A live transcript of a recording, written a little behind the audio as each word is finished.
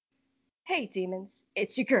Hey demons,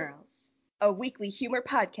 it's your girls. A weekly humor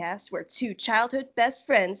podcast where two childhood best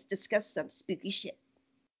friends discuss some spooky shit.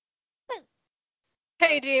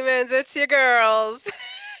 Hey demons, it's your girls.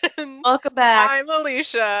 And Welcome back. I'm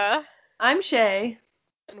Alicia. I'm Shay.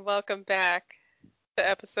 And welcome back to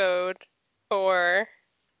episode 4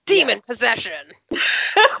 Yeah. Demon Possession.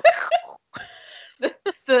 The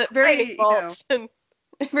Lightning very, bolts.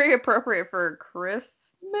 very appropriate for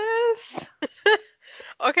Christmas.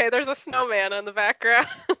 Okay, there's a snowman in the background.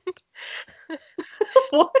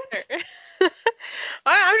 What?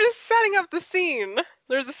 I'm just setting up the scene.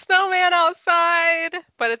 There's a snowman outside,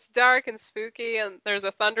 but it's dark and spooky, and there's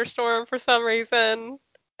a thunderstorm for some reason.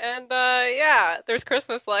 And yeah, there's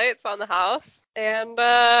Christmas lights on the house, and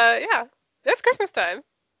yeah, it's Christmas time.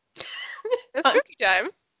 It's Time, spooky time.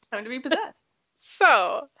 time to be possessed.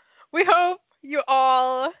 So, we hope you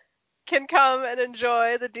all can come and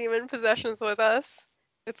enjoy the demon possessions with us.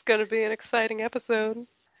 It's going to be an exciting episode.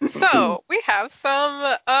 So, we have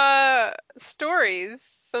some stories,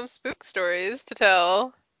 some spook stories to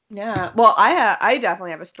tell. Yeah. Well, I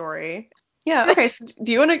definitely have a story. Yeah. Okay. So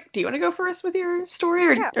do you wanna go first with your story,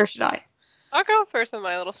 or Yeah, or should I? I'll go first with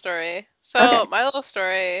my little story. So, Okay. my little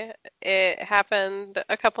story, it happened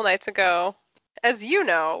a couple nights ago. As you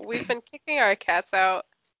know, we've been kicking our cats out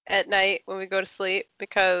at night when we go to sleep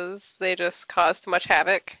because they just cause too much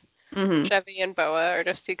havoc. Mm-hmm. Chevy and Boa are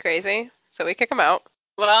just too crazy, so we kick them out.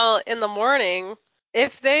 Well, in the morning,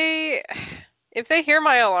 if they if they hear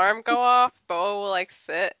my alarm go off, Boa will like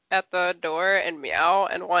sit at the door and meow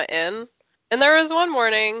and want in. And there was one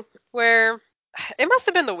morning where it must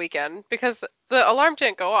have been the weekend because the alarm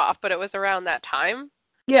didn't go off, but it was around that time.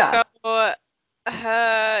 Yeah. So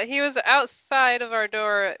he was outside of our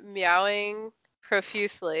door meowing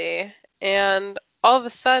profusely, and all of a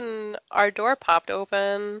sudden our door popped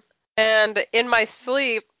open, and in my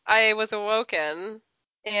sleep I was awoken,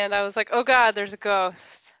 and I was like, "Oh God, there's a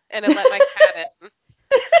ghost!" And it let my cat in.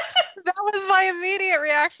 That was my immediate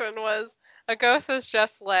reaction was a ghost has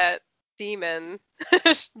just let demon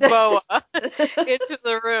Boa into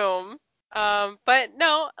the room. But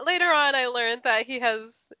no, later on I learned that he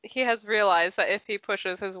has realized that if he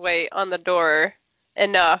pushes his weight on the door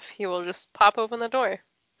enough, he will just pop open the door.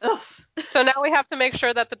 Ugh. So now we have to make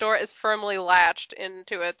sure that the door is firmly latched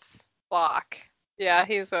into its lock. Yeah,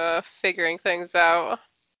 he's figuring things out,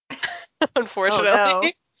 Oh no.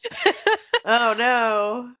 unfortunately. Oh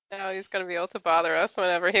no. Now he's gonna be able to bother us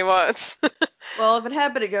whenever he wants. Well, if it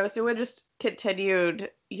had been a ghost, it would just continued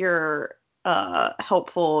your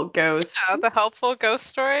helpful ghost. The helpful ghost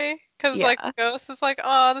story? Because, like, Yeah. the ghost is like,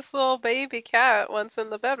 oh, this little baby cat wants in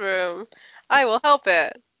the bedroom. I will help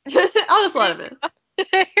it. I'll just let him in.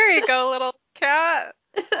 Here you go, little cat.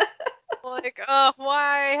 Like, oh,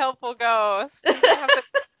 why helpful ghost? You don't have to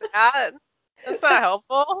do that. That's not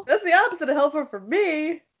helpful. That's the opposite of helpful for me.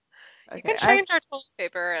 You Okay, can change our toilet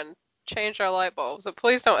paper and change our light bulbs, but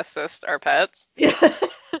please don't assist our pets. yeah.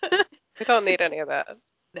 We don't need any of that.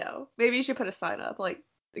 No, maybe you should put a sign up like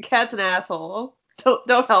the cat's an asshole.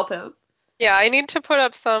 Don't help him. Yeah, I need to put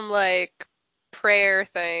up some, like, prayer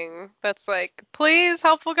thing that's like, please,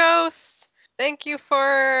 helpful ghost, thank you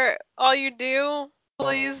for all you do.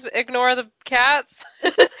 Please ignore the cats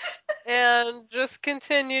and just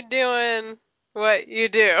continue doing what you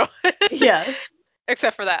do. Yes.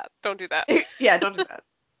 Except for that. Don't do that. Yeah, don't do that.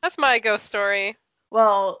 That's my ghost story.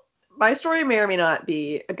 Well, my story may or may not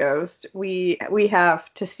be a ghost. We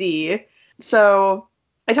have to see. So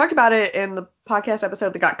I talked about it in the podcast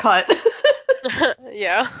episode that got cut.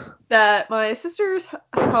 Yeah. That my sister's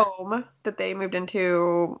home that they moved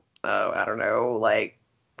into, oh, I don't know, like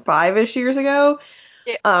 5-ish years ago.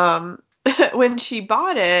 Yeah. Um, when she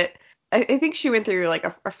bought it, I think she went through like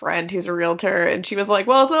a friend who's a realtor, and she was like,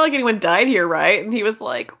 "Well, it's not like anyone died here, right?" And he was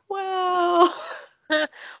like, "Well,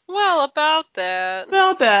 Well, about that.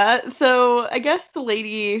 about that." So I guess the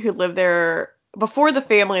lady who lived there before the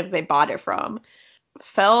family that they bought it from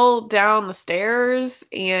fell down the stairs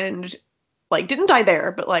and like didn't die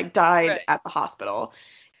there, but like died Right. at the hospital.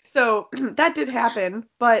 So that did happen,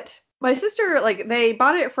 but my sister, like, they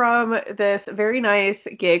bought it from this very nice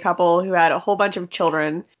gay couple who had a whole bunch of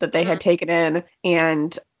children that they Mm. had taken in,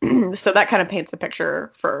 and so that kind of paints a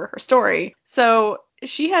picture for her story. So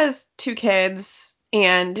she has 2 kids,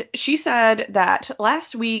 and she said that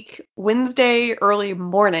last week, Wednesday early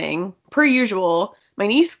morning, per usual, my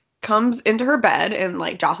niece comes into her bed and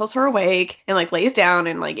like jostles her awake and like lays down,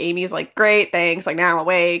 and like Amy's like, great, thanks, like now I'm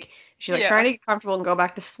awake. She's like trying Yeah. to get comfortable and go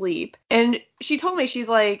back to sleep. And she told me, she's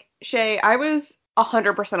like, Shay, I was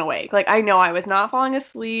 100% awake. Like, I know I was not falling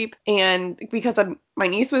asleep. And because my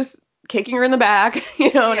niece was kicking her in the back,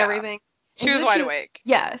 and Yeah. everything. And She she was said wide awake.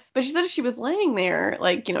 yes, but she said she was laying there,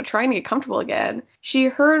 like, trying to get comfortable again. She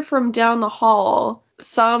heard from down the hall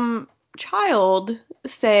some child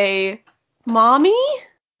say, "Mommy?"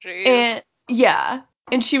 Jeez. And yeah.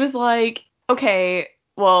 And she was like, "Okay,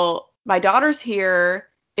 well, my daughter's here.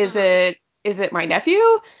 Is Mhm. it my nephew?"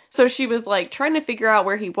 So she was like trying to figure out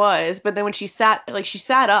where he was, but then when she sat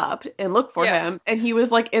up and looked for Yeah. him, and he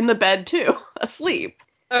was like in the bed too, asleep.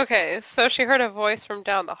 Okay, so she heard a voice from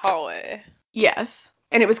down the hallway. Yes.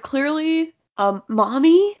 And it was clearly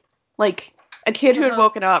mommy, like a kid who had Uh-huh.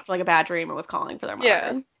 woken up for like a bad dream and was calling for their Yeah.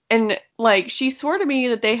 mother. And like she swore to me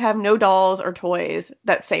that they have no dolls or toys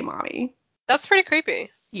that say mommy. That's pretty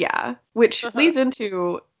creepy. Yeah, which Uh-huh. leads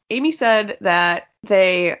into Amy said that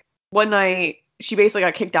they one night she basically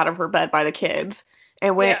got kicked out of her bed by the kids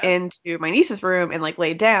and went Yeah. into my niece's room and like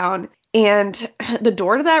laid down, and the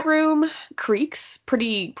door to that room creaks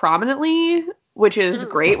pretty prominently, which is Mm.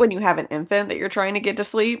 great when you have an infant that you're trying to get to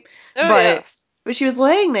sleep. Oh, But yes. she was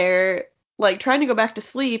laying there like trying to go back to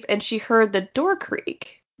sleep and she heard the door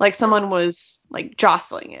creak. Like someone Mm. was like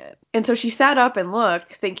jostling it. And so she sat up and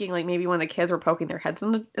looked, thinking like maybe one of the kids were poking their heads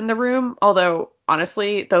in the room. Although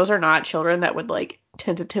honestly, those are not children that would like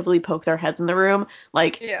tentatively poke their heads in the room.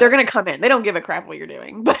 Like they're Yeah. gonna come in. They don't give a crap what you're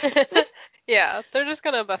doing. But Yeah, they're just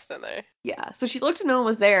gonna bust in there. yeah. So she looked and no one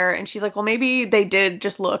was there, and she's like, well, maybe they did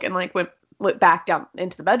just look and like went back down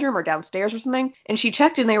into the bedroom or downstairs or something. And she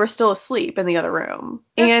checked and they were still asleep in the other room.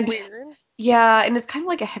 That's And weird. yeah, and it's kind of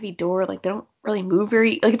like a heavy door. Like they don't really move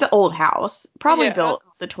very. Like it's an old house, probably Yeah. built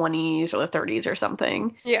in the 20s or the 30s or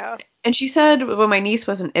something. Yeah. And she said when my niece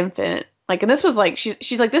was an infant, like, and this was like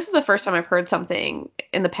she's like, this is the first time I've heard something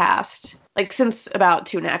in the past, like since about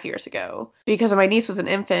 2.5 years ago, because when my niece was an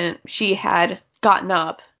infant, she had gotten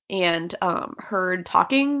up and heard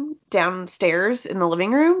talking downstairs in the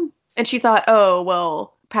living room, and she thought, oh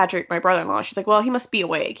well, Patrick, my brother-in-law, she's like, well, he must be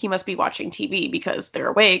awake. He must be watching TV because they're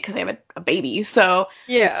awake because they have a baby. So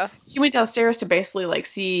Yeah. she went downstairs to basically like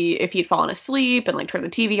see if he'd fallen asleep and like turn the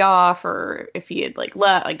TV off, or if he had like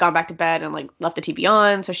gone back to bed and like left the TV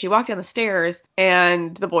on. So she walked down the stairs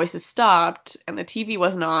and the voices stopped and the TV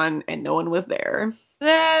wasn't on and no one was there.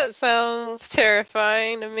 That sounds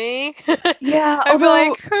terrifying to me. Yeah, I'd be like,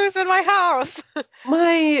 although who's in my house?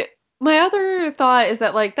 my my other thought is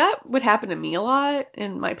that like that would happen to me a lot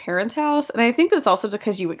in my parents' house, and I think that's also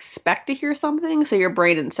because you expect to hear something, so your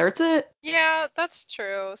brain inserts it. Yeah, that's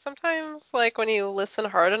true. Sometimes, like, when you listen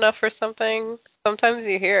hard enough for something, sometimes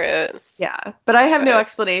you hear it. Yeah, but I have no But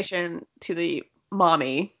explanation to the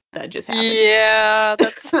mommy that just happened. yeah,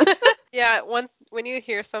 that's yeah, when you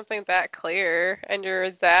hear something that clear and you're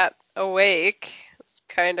that awake, it's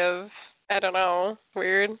kind of, I don't know,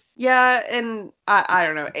 weird. Yeah, and I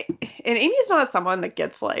don't know. And Amy's not someone that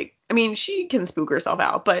gets like, I mean, she can spook herself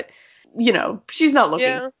out, but she's not looking.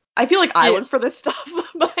 Yeah. I feel like I Yeah. look for this stuff,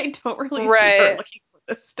 but I don't really see her Right. looking for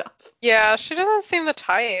this stuff. Yeah, she doesn't seem the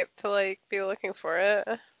type to like be looking for it.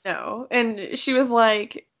 No. And she was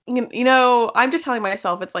like, I'm just telling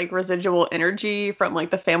myself it's like residual energy from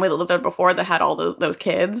like the family that lived there before that had all those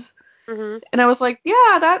kids. Hmm. And I was like,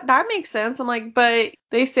 yeah, that makes sense. I'm like, but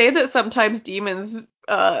they say that sometimes demons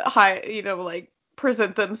like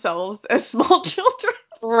present themselves as small children.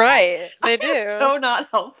 Right, I they am do. so not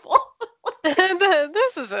helpful.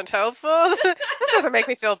 This isn't helpful. This doesn't make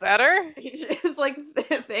me feel better. It's like,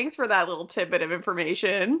 thanks for that little tidbit of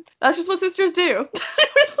information. That's just what sisters do.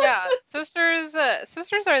 Yeah, sisters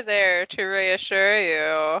are there to reassure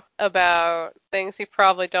you about things you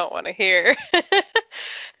probably don't want to hear.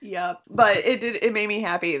 Yep. But it made me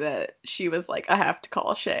happy that she was like, I have to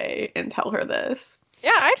call Shay and tell her this.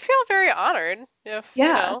 Yeah, I'd feel very honored if,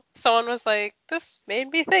 Yeah. someone was like, "This made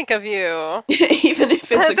me think of you. Even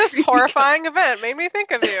if it's a This creepy horrifying event made me think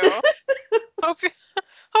of you. Hope you,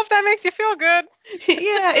 hope that makes you feel good."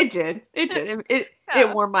 Yeah, it did. It did. It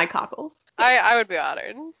Yeah, warmed my cockles. I would be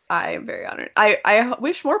honored. I am very honored. I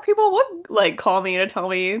wish more people would like call me to tell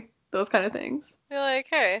me those kind of things. Be like,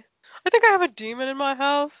 "Hey, I think I have a demon in my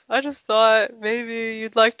house. I just thought maybe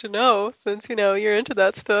you'd like to know since, you're into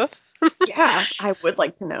that stuff." Yeah, I would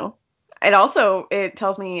like to know. And also, it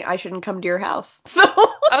tells me I shouldn't come to your house. So,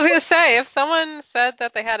 I was gonna say, if someone said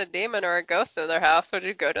that they had a demon or a ghost in their house, would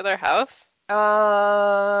you go to their house?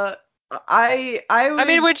 uh, I I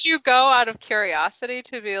mean, would would you go out of curiosity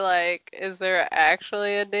to be like, is there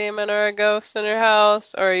actually a demon or a ghost in your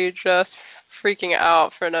house, or are you just freaking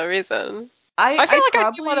out for no reason? I I feel I'd like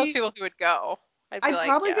I'd be one of those probably people who would go. I'd be I'd like,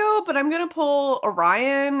 probably yeah. go, but I'm gonna pull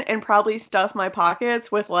Orion and probably stuff my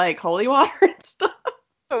pockets with like holy water and stuff.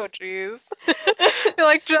 Oh, jeez. You're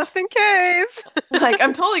like, just in case. Like,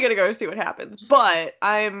 I'm totally gonna go see what happens, but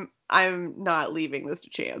I'm not leaving this to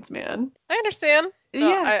chance, man. I understand. No,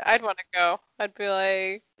 Yeah. I'd want to go. I'd be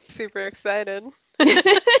like super excited.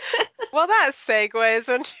 Well, that segues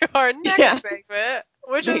into our next Yeah. segment,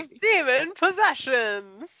 which is Maybe. demon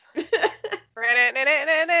possessions. This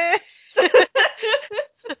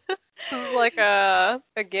is like a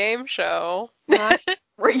game show,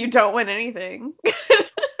 Where you don't win anything.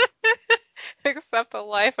 except a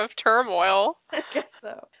life of turmoil. I guess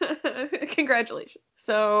so. Congratulations.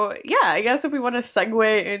 So, yeah, I guess if we want to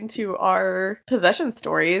segue into our possession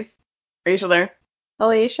stories. Are you still there?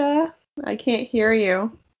 Alicia? I can't hear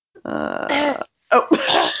you. Oh.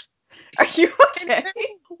 Are you okay?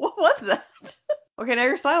 What was that? Okay, now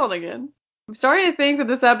you're silent again. I'm starting to think that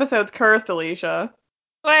this episode's cursed, Alicia.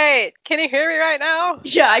 Wait, can you hear me right now?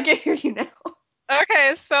 Yeah, I can hear you now.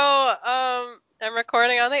 Okay, so I'm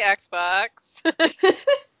recording on the Xbox.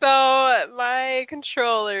 So my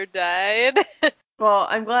controller died. Well,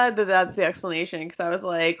 I'm glad that that's the explanation because I was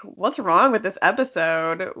like, what's wrong with this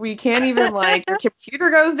episode? We can't even, like, your computer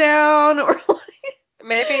goes down or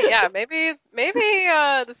Maybe, yeah, maybe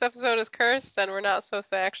this episode is cursed and we're not supposed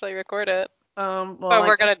to actually record it. well, But I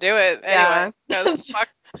we're guess, gonna do it yeah. anyway, because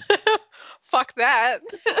fuck that.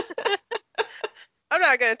 I'm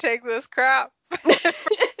not gonna take this crap from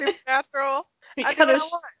Supernatural. We I do what gotta I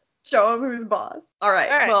want. show him who's boss. All right,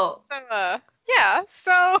 All right. well, So, yeah.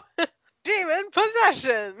 So, demon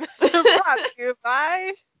possession brought to you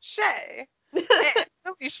by Shay and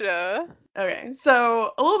Alicia. okay,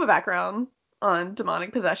 so a little bit of background on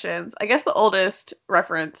demonic possessions. I guess the oldest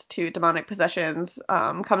reference to demonic possessions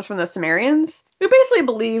comes from the Sumerians, who basically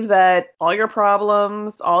believed that all your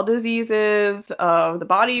problems, all diseases of the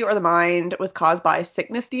body or the mind was caused by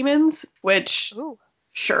sickness demons, which, Ooh.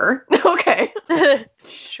 sure, okay.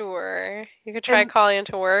 Sure. You could try And calling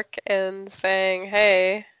into work and saying,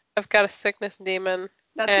 "Hey, I've got a sickness demon,"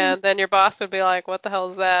 that and seems, then your boss would be like, "What the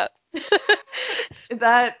hell is that?" is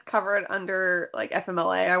that covered under, like,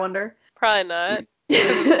 FMLA, I wonder? Probably not,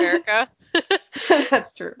 because it's America.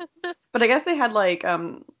 That's true. But I guess they had like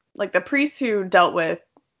the priest who dealt with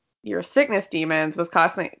your sickness demons was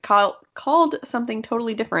called something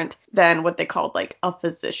totally different than what they called like a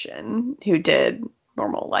physician who did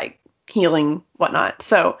normal like healing whatnot.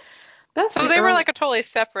 So that's So the they were early like a totally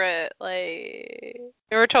separate, like,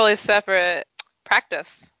 they were totally separate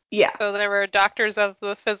practice. yeah. So there were doctors of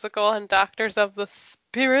the physical and doctors of the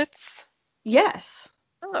spirits. Yes.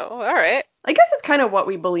 Oh, all right. I guess it's kind of what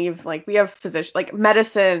we believe. Like we have physician like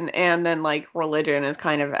medicine and then like religion is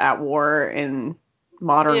kind of at war in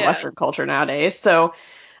modern Yeah, Western culture nowadays. So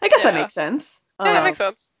I guess that yeah. makes sense. Yeah, that makes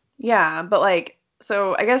sense. Yeah, but like,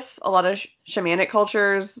 so I guess a lot of shamanic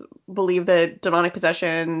cultures believe that demonic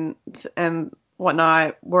possession and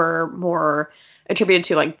whatnot were more attributed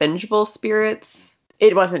to like vengeful spirits.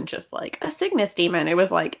 It wasn't just like a sickness demon, it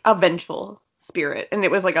was like a vengeful spirit, and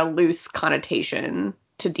it was like a loose connotation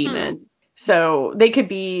to Hmm. demon. So they could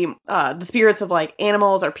be the spirits of like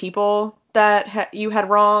animals or people that you had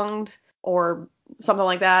wronged, or something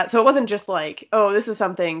like that. So it wasn't just like, oh, this is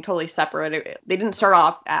something totally separate. They didn't start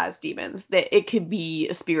off as demons. That it could be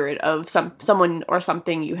a spirit of someone or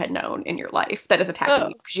something you had known in your life that is attacking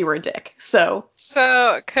you Oh, because you were a dick. So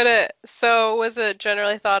so was it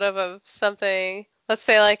generally thought of something, let's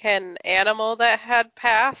say like an animal that had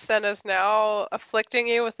passed and is now afflicting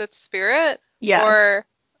you with its spirit? yes. Or,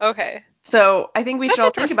 okay. So I think we should That's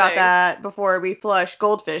all think about interesting. that before we flush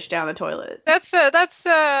goldfish down the toilet. That's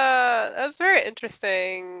a very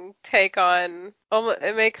interesting take on.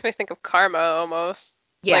 It makes me think of karma almost,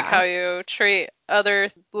 like Yeah. how you treat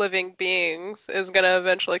other living beings is gonna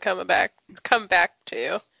eventually come back to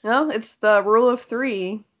you. Well, it's the rule of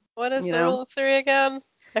three, What is you the know. rule of three again?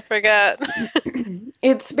 I forget.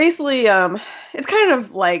 It's basically it's kind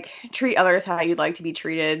of like treat others how you'd like to be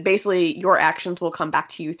treated. Basically, your actions will come back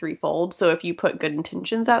to you threefold. So if you put good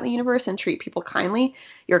intentions out in the universe and treat people kindly,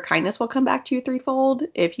 your kindness will come back to you threefold.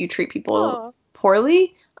 If you treat people Oh,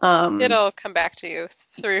 poorly, it'll come back to you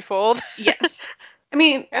threefold. yes. I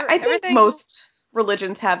mean, I think Everything, most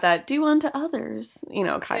religions have that do unto others,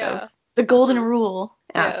 kind of yeah. the golden Hmm. rule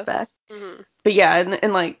aspect. Yes. Hmm. But yeah,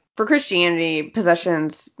 and like for Christianity,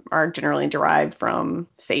 possessions are generally derived from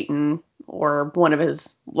Satan or one of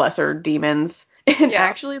his lesser demons. And Yeah.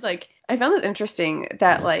 actually, like I found it interesting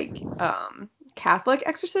that like Catholic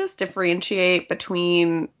exorcists differentiate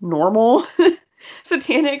between normal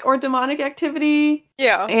satanic or demonic activity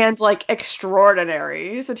Yeah. and like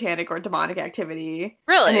extraordinary satanic or demonic activity. And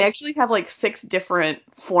they Really? actually have like 6 different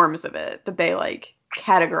forms of it that they like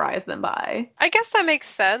categorize them by. I guess that makes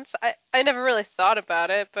sense. I never really thought about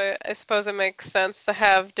it, but I suppose it makes sense to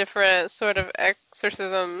have different sort of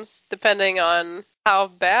exorcisms depending on how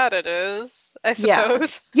bad it is, I Yeah.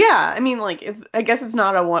 suppose. Yeah, I mean, like, I guess it's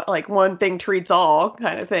not a one thing treats all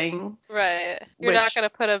kind of thing, Right. You're not which going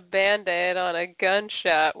to put a band-aid on a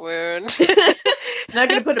gunshot wound. not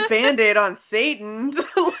gonna put a band-aid on Satan.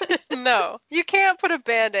 No, you can't put a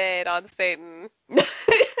band-aid on Satan.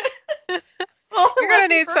 Well, You're unless gonna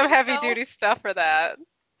he need hurt some himself. heavy-duty stuff for that.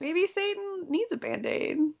 Maybe Satan needs a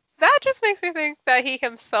band-aid. That just makes me think that he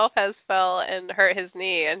himself has fell and hurt his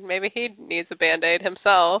knee, and maybe he needs a band-aid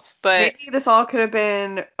himself. But Maybe this all could have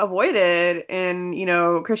been avoided in,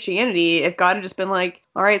 Christianity if God had just been like,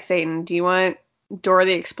 all right, Satan, do you want Dora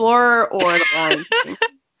the Explorer or the Lion King?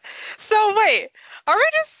 so wait, are we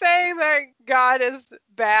just saying that God is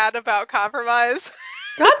bad about compromise?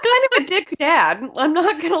 God's kind of a dick dad. I'm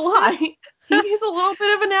not gonna lie. He's a little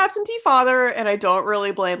bit of an absentee father, and I don't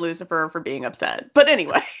really blame Lucifer for being upset. But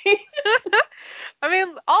anyway. I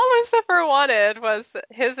mean, all Lucifer wanted was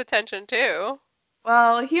his attention too.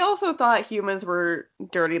 Well, he also thought humans were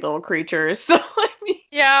dirty little creatures, so I mean.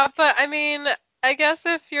 Yeah, but I mean, I guess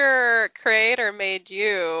if your creator made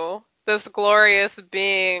you this glorious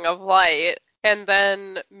being of light and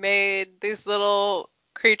then made these little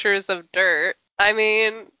creatures of dirt, I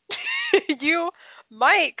mean, you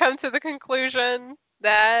might come to the conclusion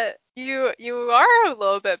that you are a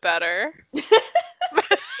little bit better.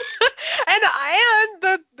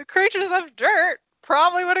 And the creatures of dirt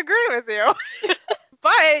probably would agree with you.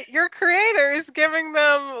 But your creator is giving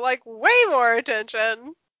them like way more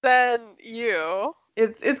attention than you.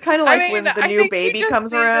 It's kind of I like mean, when the I new think he baby just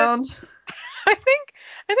comes needed around. I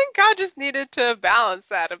think God just needed to balance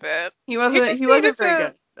that a bit. He He wasn't just he needed wasn't very good to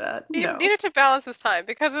at that. he No. needed to balance his time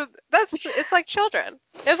because it's like children.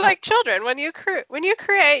 It's like children when you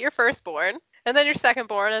create your firstborn and then your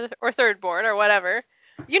secondborn or thirdborn or whatever,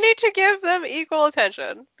 you need to give them equal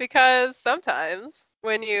attention because sometimes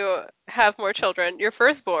when you have more children, your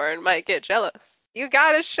firstborn might get jealous. You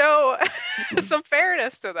gotta show some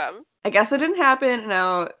fairness to them. I guess it didn't happen.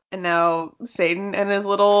 And now Satan and his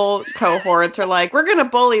little cohorts are like, we're gonna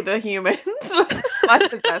bully the humans by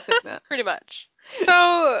possessing them. Pretty much.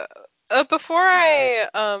 So, before I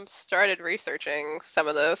started researching some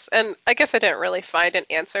of this, and I guess I didn't really find an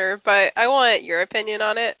answer, but I want your opinion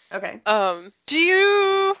on it. Okay. Do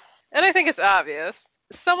you, and I think it's obvious,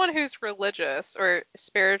 someone who's religious or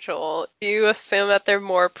spiritual, do you assume that they're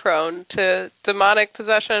more prone to demonic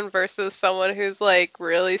possession versus someone who's like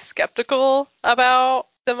really skeptical about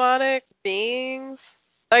demonic beings?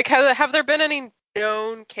 Like, have there been any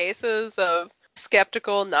known cases of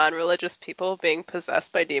skeptical, non-religious people being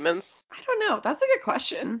possessed by demons? I don't know. That's a good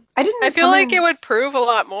question. I feel like it would prove a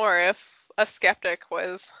lot more if a skeptic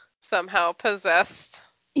was somehow possessed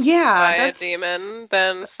Yeah, by a that's demon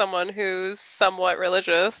than someone who's somewhat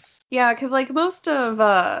religious. yeah, because like most of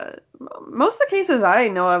the cases I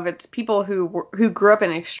know of, it's people who grew up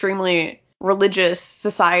in extremely religious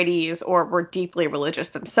societies or were deeply religious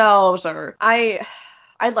themselves. Or I'd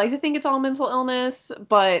like to think it's all mental illness,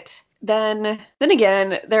 but then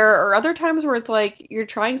again, there are other times where it's like you're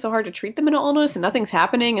trying so hard to treat the mental illness and nothing's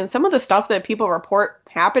happening, and some of the stuff that people report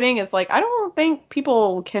happening is like I don't think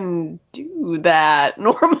people can do that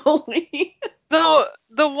normally.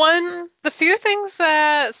 The few things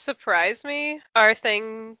that surprise me are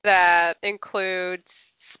things that include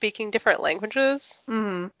speaking different languages.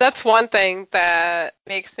 Hmm. That's one thing that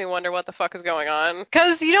makes me wonder what the fuck is going on.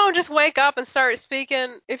 Because you don't just wake up and start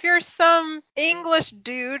speaking. If you're some English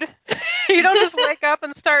dude, you don't just wake up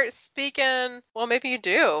and start speaking. Well, maybe you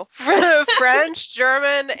do. French,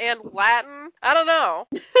 German, and Latin. I don't know.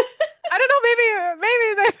 I don't know.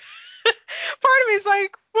 Maybe they. Part of me is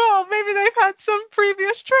like, well, maybe they've had some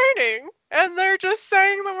previous training and they're just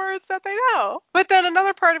saying the words that they know. But then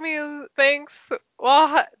another part of me thinks,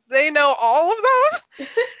 well, they know all of those?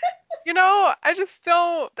 I just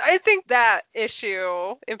don't. I think that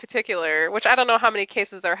issue in particular, which I don't know how many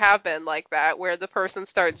cases there have been like that, where the person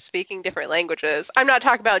starts speaking different languages. I'm not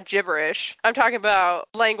talking about gibberish. I'm talking about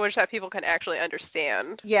language that people can actually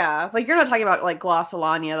understand. Yeah, like you're not talking about like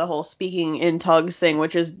glossolalia, the whole speaking in tugs thing,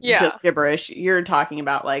 which is Yeah. just gibberish. You're talking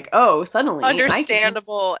about like, oh, suddenly I can.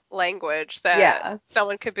 Understandable language that Yeah,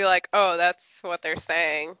 someone could be like, oh, that's what they're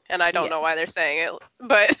saying, and I don't yeah, know why they're saying it.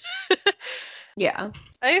 But yeah.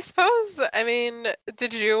 I suppose, I mean,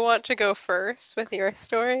 did you want to go first with your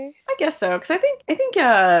story? I guess so, because I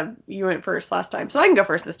think you went first last time, so I can go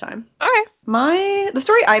first this time. Okay. The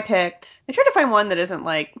story I picked, I tried to find one that isn't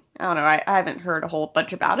like I don't know, I haven't heard a whole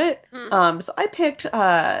bunch about it. Hmm. So I picked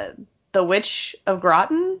the Witch of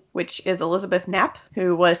Groton, which is Elizabeth Knapp,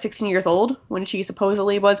 who was 16 years old when she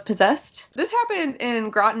supposedly was possessed. This happened in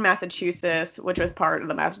Groton, Massachusetts, which was part of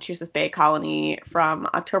the Massachusetts Bay Colony from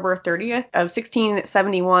October 30th of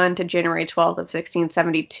 1671 to January 12th of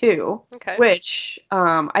 1672. Okay. Which,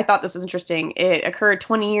 I thought this was interesting. It occurred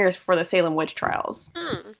 20 years before the Salem witch trials.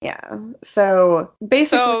 Yeah. So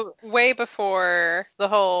basically, So way before the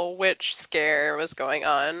whole witch scare was going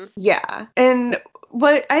on. yeah. And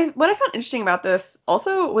what I found interesting about this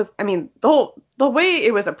also was, I mean, the way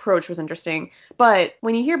it was approached was interesting, but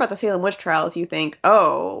when you hear about the Salem witch trials, you think,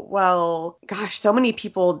 oh, well, gosh, so many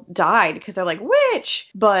people died because they're like witch,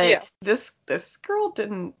 but Yeah. this girl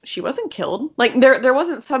she wasn't killed. Like there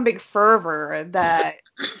wasn't some big fervor that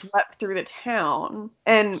swept through the town.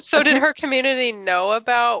 And So did her community know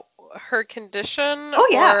about her condition? oh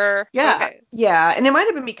yeah. Or Yeah. okay. Yeah. And it might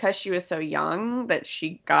have been because she was so young that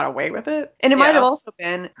she got away with it. And it might Yeah. have also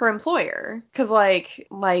been her employer. Because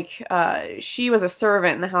she was a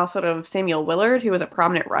servant in the household of Samuel Willard, who was a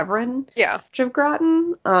prominent reverend Yeah. of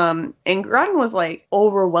Groton. And Groton was like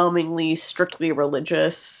overwhelmingly strictly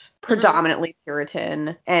religious, predominantly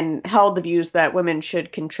Puritan, and held the views that women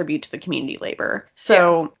should contribute to the community labor.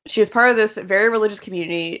 So she was part of this very religious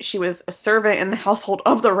community. She was a servant in the household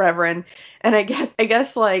of the reverend. And I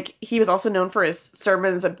guess like he was also known for his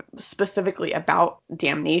sermons specifically about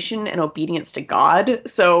damnation and obedience to God.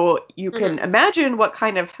 So you can imagine what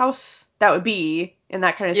kind of house that would be in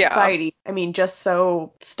that kind of society. I mean, just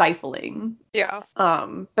so stifling. Yeah.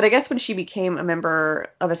 But I guess when she became a member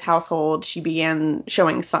of his household, she began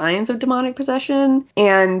showing signs of demonic possession.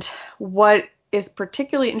 And what is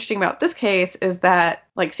particularly interesting about this case is that,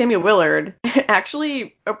 like, Samuel Willard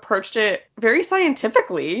actually approached it very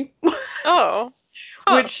scientifically. Oh.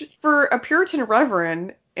 Huh. Which, for a Puritan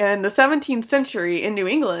reverend in the 17th century in New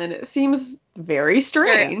England, seems very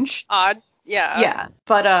strange. Very odd. Yeah. Yeah,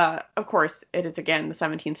 but of course, it is again the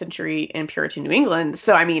 17th century in Puritan New England.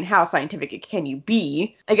 So, I mean, how scientific can you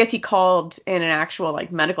be? I guess he called in an actual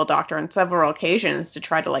like medical doctor on several occasions to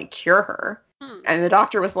try to like cure her. And the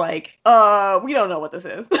doctor was like, we don't know what this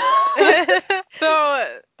is.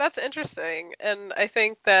 So that's interesting, and I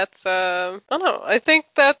think that's I don't know. I think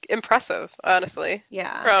that's impressive, honestly.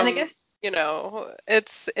 Yeah, and I From guess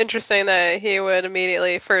it's interesting that he would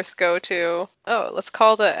immediately first go to, oh, let's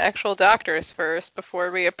call the actual doctors first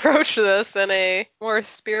before we approach this in a more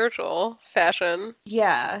spiritual fashion.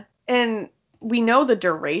 yeah, and we know the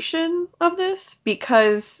duration of this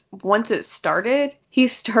because once it started, he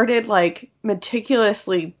started like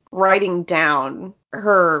meticulously writing down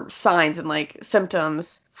her signs and like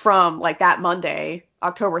symptoms from like that Monday,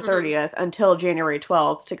 October 30th, until January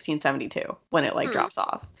 12th, 1672, when it like drops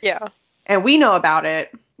off. Yeah. And we know about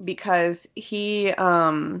it because he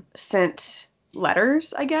sent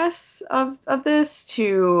letters, I guess, of this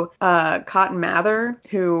to Cotton Mather,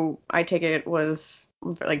 who I take it was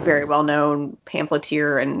like very well known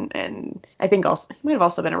pamphleteer and I think also he might have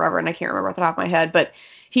also been a reverend. I can't remember off the top of my head, but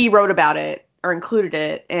he wrote about it or included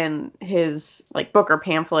it in his like book or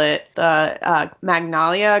pamphlet, the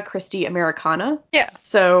Magnalia Christi Americana. Yeah.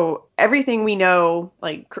 So everything we know,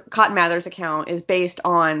 like Cotton Mather's account, is based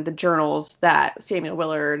on the journals that Samuel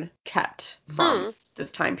Willard kept from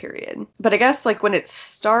this time period. But I guess like when it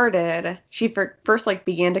started, she first like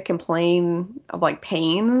began to complain of like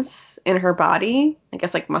pains in her body, I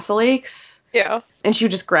guess like muscle aches. Yeah. And she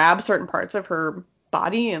would just grab certain parts of her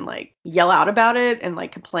body and like yell out about it and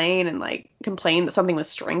like complain that something was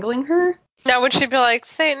strangling her. Now would she be like,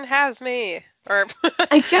 Satan has me? Or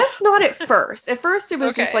I guess not at first. At first it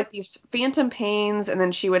was just Okay. like these phantom pains, and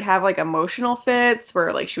then she would have like emotional fits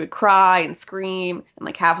where like she would cry and scream and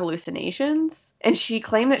like have hallucinations. And she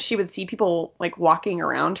claimed that she would see people like walking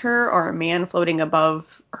around her or a man floating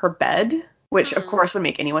above her bed, which of course would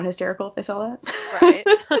make anyone hysterical if they saw that.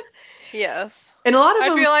 Right. Yes. And a lot of I'd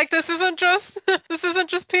them, be like, this isn't just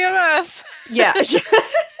PMS. yeah.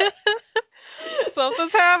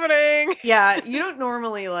 Something's happening. Yeah, you don't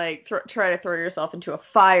normally like try to throw yourself into a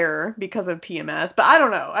fire because of PMS, but I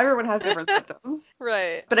don't know. Everyone has different symptoms.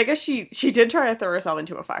 Right. But I guess she did try to throw herself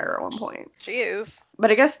into a fire at one point. Jeez.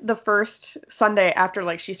 But I guess the first Sunday after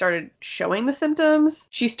like she started showing the symptoms,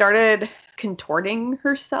 she started contorting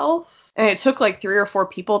herself. And it took like 3 or 4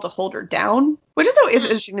 people to hold her down, which is always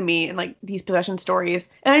interesting to me in like these possession stories.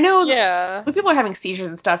 And I know when people are having seizures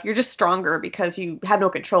and stuff, you're just stronger because you have no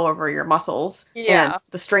control over your muscles and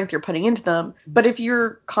the strength you're putting into them. But if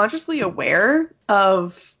you're consciously aware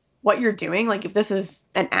of what you're doing, like if this is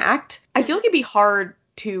an act, I feel like it'd be hard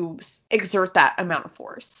to exert that amount of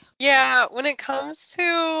force. Yeah, when it comes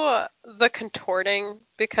to the contorting,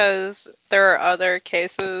 because there are other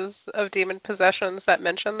cases of demon possessions that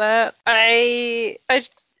mention that, I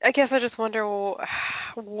guess I just wonder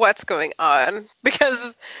what's going on,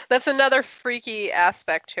 because that's another freaky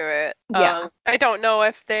aspect to it. Yeah. I don't know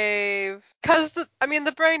if because I mean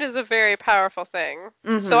the brain is a very powerful thing, so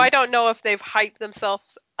Mm-hmm. I don't know if they've hyped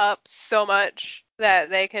themselves up so much that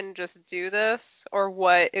they can just do this, or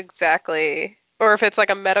what exactly, or if it's like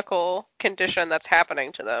a medical condition that's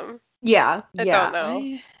happening to them. Yeah. I don't Yeah.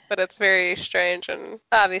 know, but it's very strange and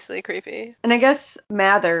obviously creepy. And I guess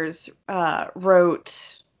Mathers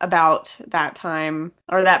wrote about that time,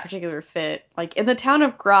 or that particular fit. Like, in the town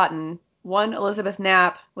of Groton, one Elizabeth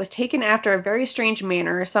Knapp was taken after a very strange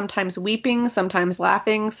manner, sometimes weeping, sometimes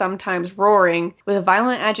laughing, sometimes roaring, with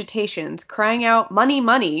violent agitations, crying out, "Money,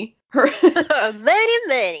 money!" Many,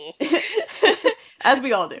 many. As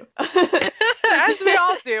we all do. As we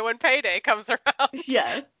all do when payday comes around.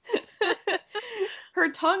 Yes. Her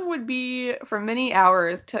tongue would be for many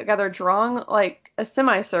hours together drawn like a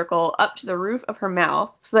semicircle up to the roof of her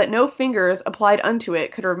mouth, so that no fingers applied unto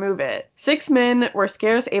it could remove it. 6 men were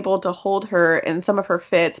scarce able to hold her in some of her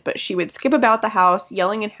fits, but she would skip about the house,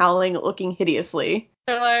 yelling and howling, looking hideously.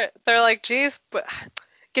 They're like, geez, but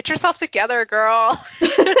get yourself together, girl.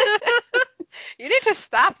 You need to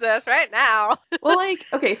stop this right now. Well, like,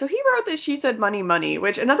 okay, so he wrote that she said money, money,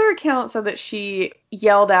 which another account said that she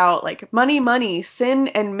yelled out, like, money, money, sin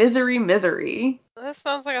and misery, misery. This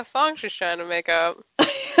sounds like a song she's trying to make up.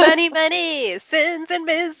 Money, money, sins and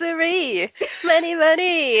misery. Money,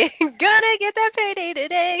 money, gonna get that payday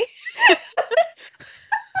today.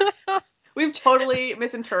 We've totally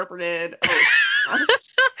misinterpreted.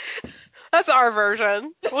 That's our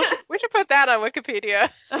version. We should put that on Wikipedia.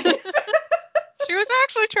 She was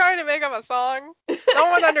actually trying to make up a song. No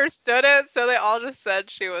one understood it, so they all just said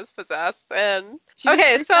she was possessed. And She just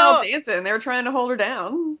okay, freestyle dancing. They were trying to hold her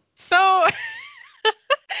down. so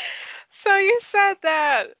so you said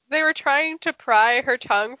that they were trying to pry her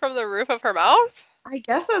tongue from the roof of her mouth? I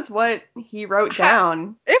guess that's what he wrote Ha-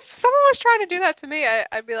 down. If someone was trying to do that to me,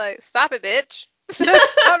 I'd be like, "Stop it, bitch!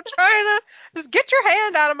 Stop trying to just get your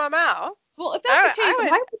hand out of my mouth." Well, if that's the I case, would.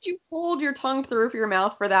 why would you hold your tongue to the roof of your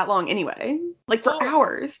mouth for that long anyway? Like for Well,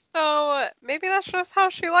 hours. so maybe that's just how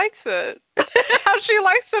she likes it. How she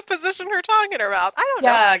likes to position her tongue in her mouth. I don't know.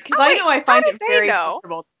 Yeah, because Oh I wait, know I how find did it they very know?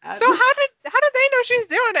 comfortable So with that. how did they know she's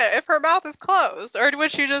doing it if her mouth is closed? Or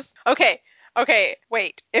would she just okay,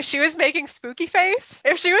 wait. If she was making spooky face,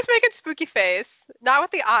 not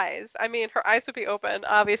with the eyes. I mean, her eyes would be open,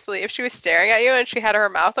 obviously. If she was staring at you and she had her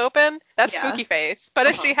mouth open, that's Yeah. spooky face. But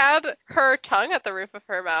if she Uh-huh. had her tongue at the roof of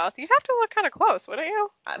her mouth, you'd have to look kind of close, wouldn't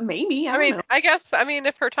you? Maybe, I I don't mean, know. I mean,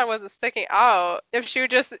 if her tongue wasn't sticking out, if she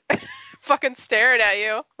would just fucking staring at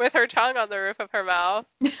you with her tongue on the roof of her mouth.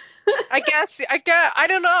 I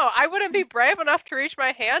don't know. I wouldn't be brave enough to reach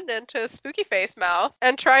my hand into Spooky Face mouth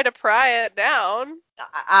and try to pry it down.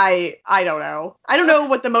 I don't know. I don't know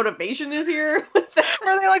what the motivation is here with that.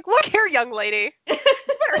 Where they like, look here, young lady, you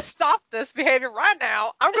better stop this behavior right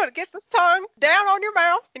now. I'm gonna get this tongue down on your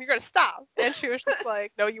mouth, and you're gonna stop. And she was just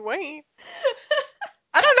like, no, you ain't.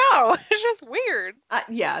 I don't know. It's just weird.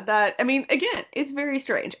 Yeah, that, I mean, again, it's very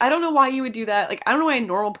strange. I don't know why you would do that. Like, I don't know why a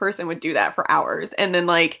normal person would do that for hours. And then,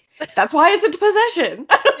 like, that's why it's a possession.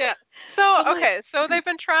 Yeah. So, I'm like, okay, so they've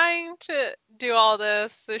been trying to do all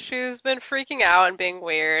this. So she's been freaking out and being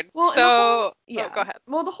weird. well, and the whole, So, oh, go yeah. ahead.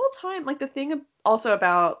 Well, the whole time, like, the thing also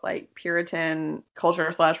about, like, Puritan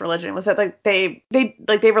culture slash religion was that, like, they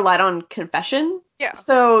relied on confession. Yeah.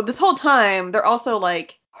 So this whole time, they're also,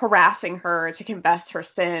 like, harassing her to confess her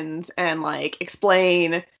sins and, like,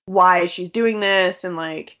 explain why she's doing this and,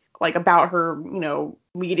 like about her,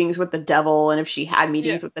 meetings with the devil and if she had Yeah.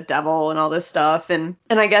 meetings with the devil and all this stuff. And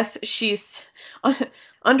I guess she's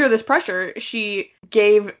under this pressure, she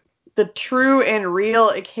gave the true and real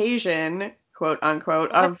occasion, quote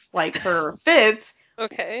unquote, of like her fits.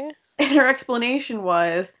 Okay. And her explanation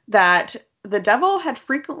was that the devil had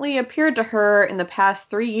frequently appeared to her in the past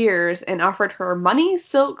 3 years and offered her money,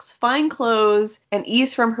 silks, fine clothes, and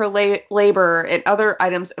ease from her labor and other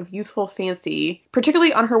items of youthful fancy,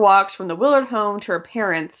 particularly on her walks from the Willard home to her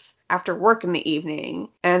parents after work in the evening.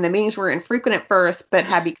 And the meetings were infrequent at first, but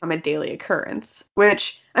had become a daily occurrence.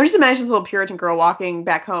 Which, I'm just imagining this little Puritan girl walking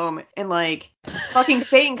back home and like, fucking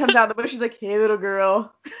Satan comes out of the bush. She's like, "Hey, little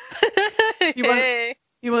girl, you want Hey.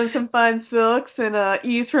 you want some fine silks and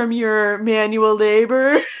ease from your manual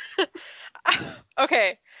labor?"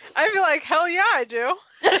 Okay. I'd be like, hell yeah, I do.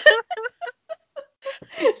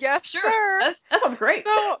 Yes, Sure. sir. That sounds great.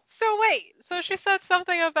 So wait. So she said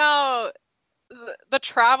something about the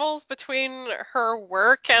travels between her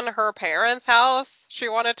work and her parents' house. She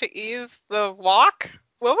wanted to ease the walk.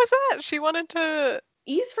 What was that? She wanted to.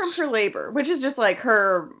 Ease from her labor, which is just like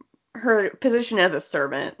her position as a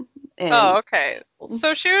servant. Oh, And okay.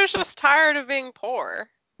 So she was just tired of being poor.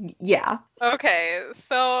 yeah, Okay,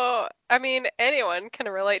 so I mean, anyone can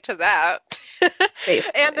relate to that. And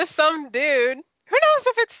basically. to some dude, who knows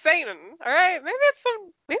if it's Satan, all right?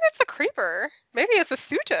 Maybe it's a creeper. Maybe it's a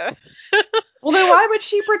Suta. Well, then why would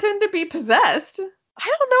she pretend to be possessed?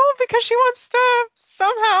 I don't know because she wants to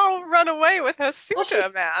somehow run away with a Well,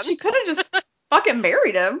 Suta man. she could have just fucking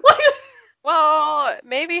married him. Well,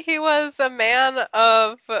 maybe he was a man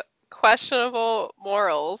of questionable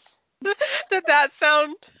morals. Did that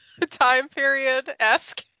sound time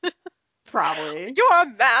period-esque? Probably. You're a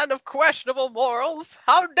man of questionable morals.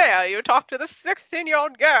 How dare you talk to this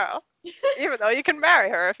 16-year-old girl? Even though you can marry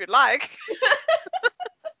her if you'd like.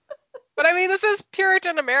 But I mean, this is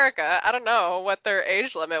Puritan America. I don't know what their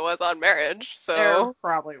age limit was on marriage, There so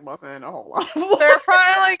probably wasn't a whole lot of they're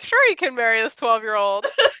probably like, sure, you can marry this 12-year-old.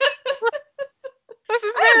 This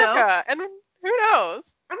is I don't know. America, and who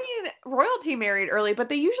knows? I mean, royalty married early, but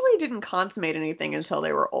they usually didn't consummate anything until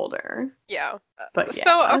they were older. Yeah. But So,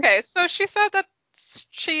 yeah. okay, so she said that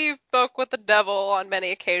she spoke with the devil on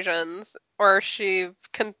many occasions, or she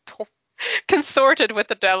consorted with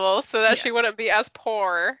the devil so that Yeah. she wouldn't be as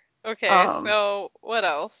poor. Okay, Um, so what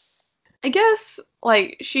else? I guess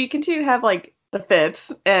like she continued to have like the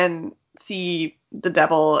fits and see the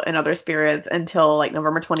devil and other spirits until like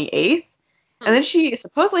November 28th. And Hmm. then she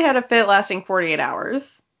supposedly had a fit lasting 48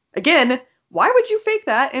 hours. Again, why would you fake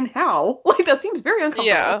that and how? Like that seems very uncomfortable.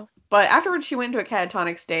 Yeah. But afterwards she went into a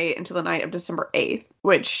catatonic state until the night of December 8th,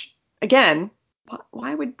 which again,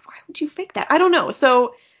 why would you fake that? I don't know.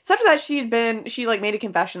 So after that she like made a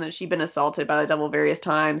confession that she'd been assaulted by the devil various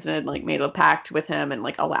times and had like made a pact with him and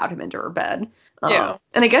like allowed him into her bed. Yeah.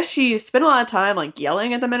 And I guess she spent a lot of time like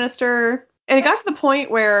yelling at the minister. And it got to the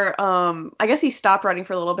point where I guess he stopped writing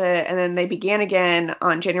for a little bit and then they began again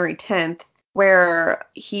on January 10th where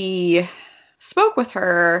he spoke with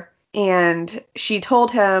her and she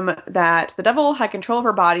told him that the devil had control of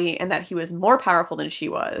her body and that he was more powerful than she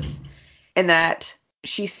was and that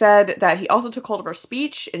she said that he also took hold of her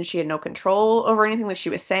speech and she had no control over anything that she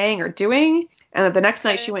was saying or doing and that the next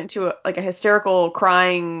night she Okay. went into like a hysterical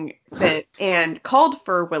crying fit and called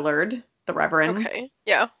for Willard the reverend Okay.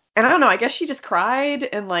 Yeah. and I don't know, I guess she just cried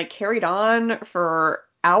and like carried on for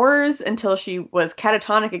hours until she was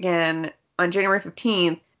catatonic again on January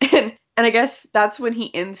 15th and I guess that's when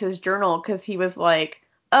he ends his journal because he was like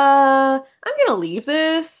I'm gonna leave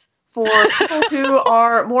this for people who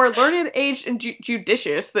are more learned, aged, and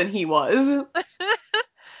judicious than he was.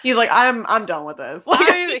 He's like, I'm done with this.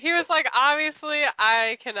 Like, He was like, obviously,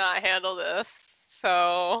 I cannot handle this.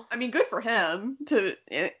 So I mean, good for him to.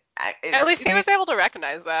 at least he was able to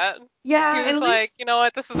recognize that. He Yeah, and was at like, least you know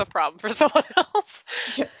what, this is a problem for someone else.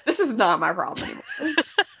 yeah, this is not my problem anymore.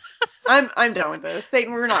 I'm done with this.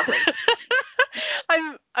 Satan, we're not friends.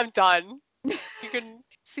 I'm done. You can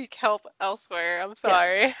seek help elsewhere. I'm Yeah,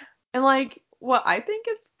 sorry. and like what I think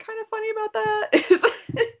is kind of funny about that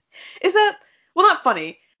is that well, not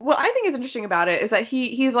funny. What I think is interesting about it is that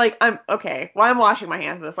he's like I'm okay. Well, I'm washing my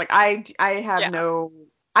hands of this. Like I have Yeah. no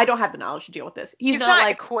I don't have the knowledge to deal with this. He's He's not not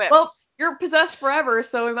like well equipped. you're possessed forever,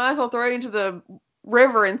 so we might as well throw you into the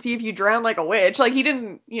river and see if you drown like a witch. Like he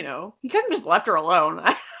didn't, he could have just left her alone.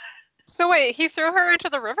 So wait, he threw her into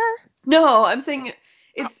the river? No, I'm saying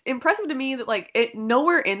Oh, it's impressive to me that like it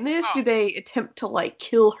nowhere in this oh. do they attempt to like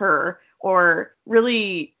kill her or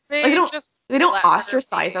really like They just they don't let her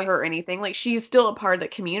ostracize her be. or anything. Like she's still a part of the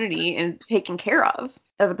community and taken care of,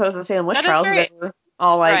 as opposed to the Salem witch That is trials where very they're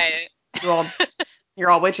all like right. you all you're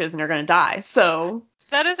all witches and you're gonna die. So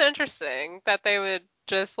That is interesting that they would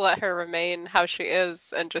just let her remain how she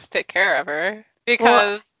is and just take care of her. well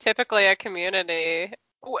Because typically a community,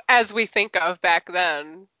 as we think of back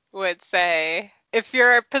then, would say, if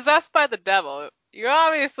you're possessed by the devil, you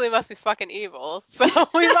obviously must be fucking evil. So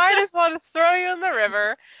we might as well just throw you in the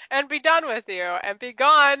river and be done with you and be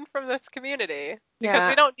gone from this community. Because we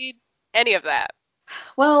yeah. don't need any of that.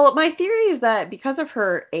 Well, my theory is that because of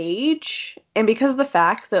her age and because of the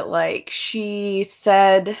fact that like she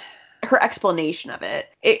said her explanation of it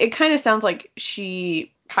kind of sounds like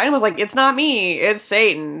she kind of was like, it's not me, it's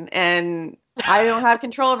Satan, and I don't have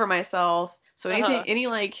control over myself. So Uh-huh. any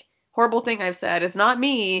like horrible thing I've said is not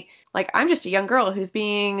me. Like I'm just a young girl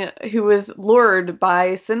who was lured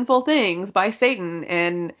by sinful things by Satan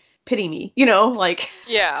and pity me, you know, like.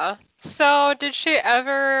 Yeah. So did she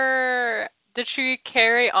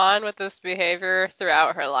carry on with this behavior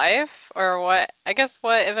throughout her life? Or what, I guess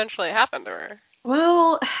what eventually happened to her?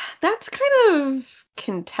 Well, that's kind of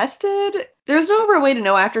contested. There's no real way to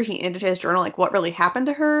know after he ended his journal, like, what really happened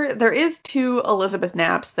to her. There is two Elizabeth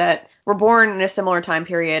Knapps that were born in a similar time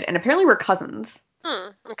period and apparently were cousins.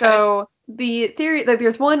 Okay. So the theory, like,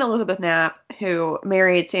 there's one Elizabeth Knapp who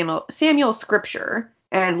married Samuel Scripture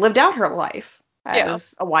and lived out her life Yeah.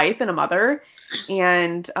 as a wife and a mother,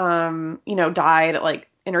 and died like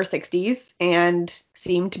in her 60s and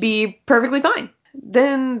seemed to be perfectly fine.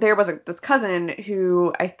 Then there was this cousin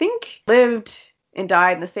who I think lived and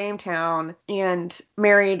died in the same town and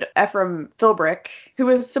married Ephraim Philbrick, who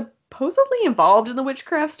was supposedly involved in the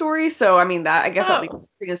witchcraft story. So, I mean, that I guess that leads Oh.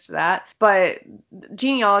 credence to that. But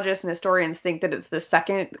genealogists and historians think that it's the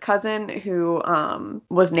second cousin who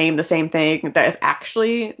was named the same thing that is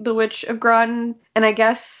actually the Witch of Groton. And I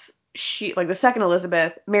guess she, like the second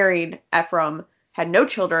Elizabeth, married Ephraim, had no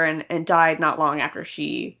children, and died not long after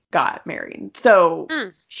she got married. So Hmm.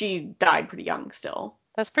 she died pretty young still.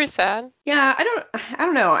 That's pretty sad. Yeah, I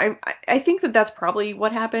don't know. I think that that's probably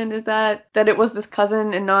what happened, is that it was this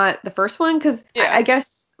cousin and not the first one, because Yeah. I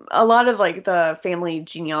guess a lot of like the family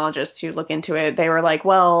genealogists who look into it, they were like,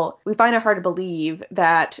 well, we find it hard to believe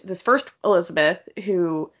that this first Elizabeth,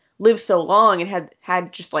 who lived so long and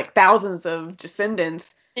had just like thousands of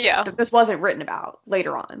descendants, Yeah. that this wasn't written about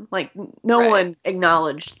later on. Like no Right. one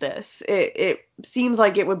acknowledged this. It seems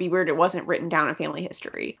like it would be weird it wasn't written down in family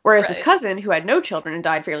history. Whereas this Right. cousin who had no children and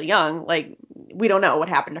died fairly young, like we don't know what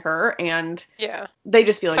happened to her, and Yeah. they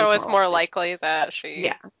just feel like So it's it's more more likely. likely that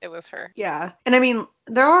Yeah. it was her. Yeah. And I mean,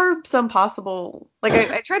 there are some possible, like,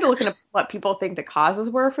 I tried to look into what people think the causes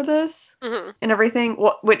were for this Hmm. and everything,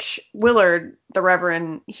 which Willard, the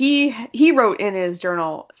Reverend, he wrote in his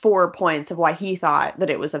journal 4 points of why he thought that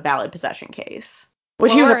it was a valid possession case.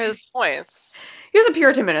 Which What were his points? he was a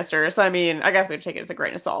Puritan minister, so I mean, I guess we would take it as a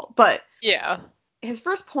grain of salt. But Yeah. his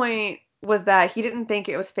first point was that he didn't think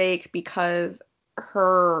it was fake because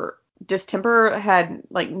her distemper had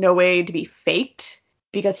like no way to be faked,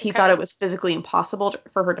 because he thought Okay. it was physically impossible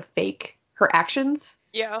for her to fake her actions,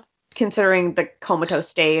 Yeah. considering the comatose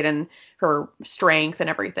state and her strength and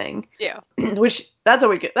everything. Yeah. Which that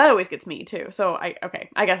always gets me too. So I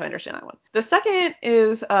guess I understand that one. The second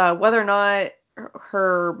is whether or not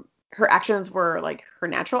her actions were like her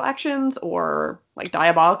natural actions or like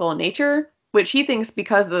diabolical in nature, which he thinks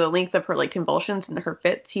because of the length of her like convulsions and her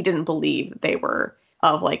fits, he didn't believe that they were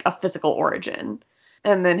of like a physical origin.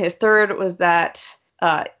 And then his third was that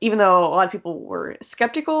even though a lot of people were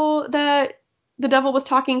skeptical that the devil was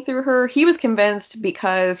talking through her, he was convinced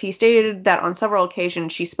because he stated that on several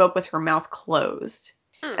occasions she spoke with her mouth closed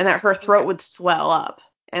Hmm. and that her throat Okay. would swell up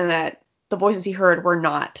and that the voices he heard were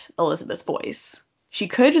not Elizabeth's voice. She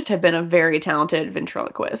could just have been a very talented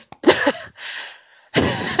ventriloquist.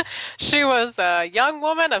 She was a young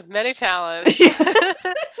woman of many talents. Yeah.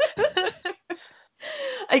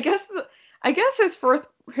 I guess I guess his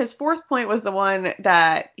fourth point was the one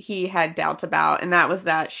that he had doubts about, and that was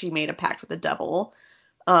that she made a pact with the devil.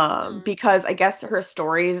 Hmm. Because I guess her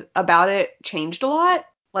stories about it changed a lot.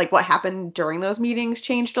 Like what happened during those meetings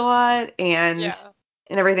changed a lot, Yeah.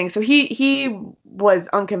 and everything. So he was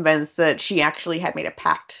unconvinced that she actually had made a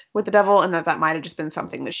pact with the devil, and that might have just been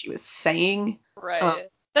something that she was saying. Um, Right.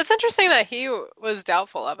 That's interesting that he was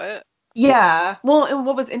doubtful of it. yeah. Well, and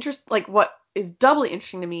what is doubly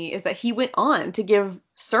interesting to me is that he went on to give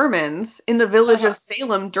sermons in the village Uh-huh. of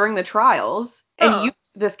Salem during the trials and Huh. used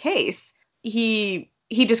this case. He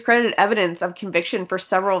discredited evidence of conviction for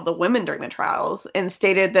several of the women during the trials and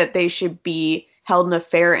stated that they should be held in a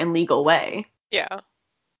fair and legal way. Yeah.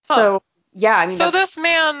 Huh. So, yeah, I mean So that's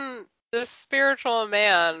this spiritual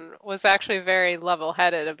man was actually very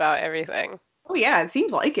level-headed about everything. oh yeah, it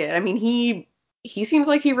seems like it. I mean, he seems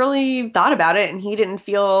like he really thought about it and he didn't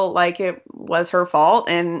feel like it was her fault,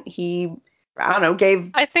 and he I don't know,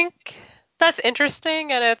 gave I think that's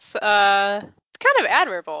interesting and it's kind of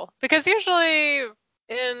admirable because usually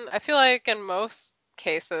I feel like in most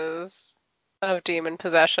cases of demon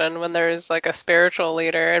possession when there's like a spiritual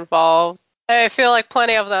leader involved, I feel like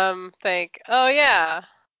plenty of them think, "Oh yeah.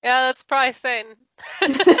 Yeah, that's probably Satan."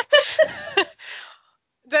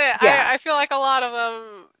 yeah. I feel like a lot of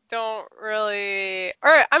them don't really,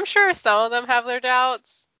 or I'm sure some of them have their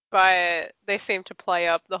doubts, but they seem to play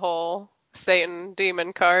up the whole Satan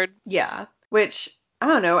demon card. Yeah, which I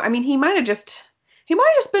don't know. I mean, he might have just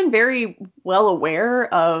been very well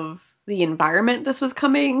aware of the environment this was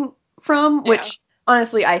coming from, Yeah. which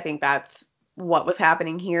honestly I think that's what was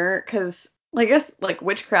happening here, because I guess like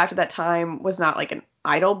witchcraft at that time was not like an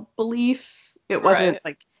idol belief. It wasn't Right.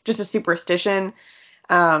 like just a superstition.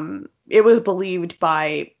 It was believed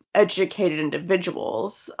by educated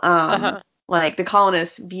individuals. Uh-huh. Like the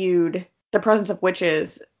colonists viewed the presence of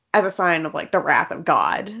witches as a sign of like the wrath of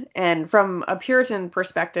God. And from a Puritan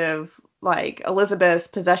perspective, like Elizabeth's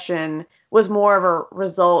possession was more of a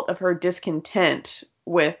result of her discontent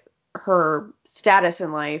with her status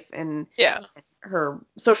in life and Yeah. her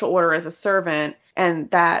social order as a servant, and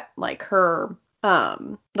that like her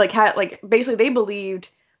like had like basically they believed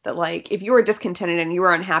that like if you were discontented and you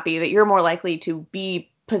were unhappy that you're more likely to be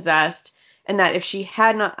possessed, and that if she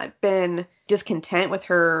had not been discontent with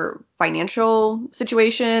her financial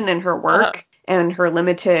situation and her Uh-huh. work and her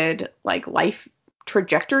limited like life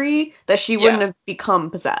trajectory, that she wouldn't Yeah. have become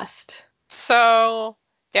possessed. So,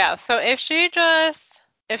 yeah, so if she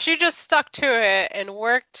just stuck to it and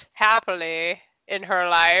worked happily in her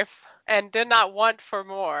life and did not want for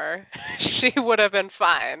more, she would have been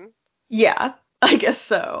fine. Yeah, I guess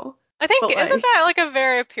so. I think But isn't like that like a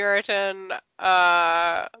very Puritan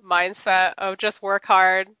mindset of just work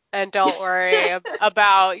hard and don't worry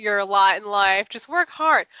about your lot in life. Just work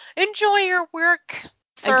hard. Enjoy your work,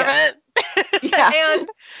 I guess. servant, Yeah. and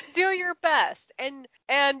do your best and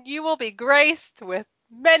you will be graced with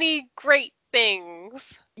many great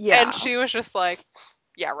things. And Yeah. she was just like,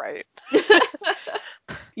 yeah, right.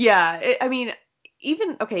 Yeah, I mean,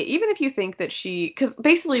 even okay, even if you think that because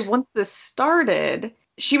basically once this started,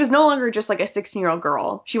 she was no longer just like a 16-year-old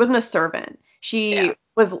girl. She wasn't a servant. Yeah. She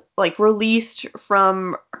was like released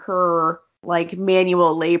from her like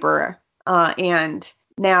manual labor, and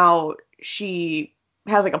now she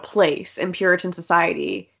has like a place in Puritan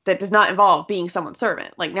society that does not involve being someone's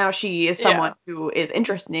servant. Like now she is someone Yeah. who is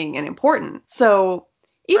interesting and important. So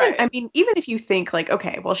even, I Right. mean, even if you think like,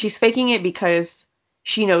 okay, well, she's faking it because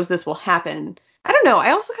she knows this will happen. I don't know. I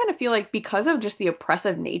also kind of feel like because of just the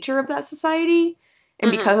oppressive nature of that society and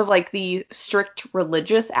because Hmm. of like the strict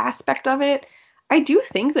religious aspect of it, I do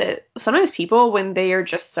think that sometimes people, when they are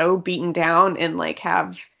just so beaten down and like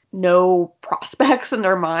have no prospects in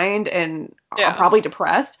their mind and are Yeah. probably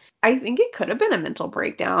depressed, I think it could have been a mental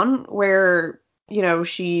breakdown where,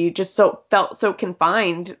 she just felt so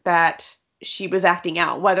confined that she was acting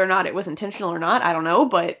out. Whether or not it was intentional or not, I don't know,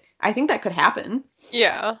 but I think that could happen.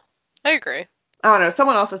 Yeah. I agree. I don't know.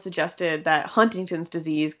 Someone also suggested that Huntington's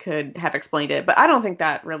disease could have explained it, but I don't think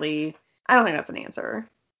that's an answer.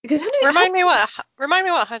 Because Remind me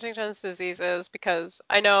what Huntington's disease is because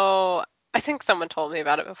I think someone told me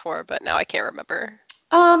about it before, but now I can't remember.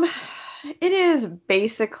 um, it is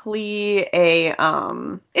basically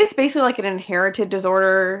it's basically like an inherited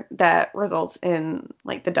disorder that results in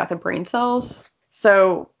like the death of brain cells.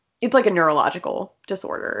 So it's like a neurological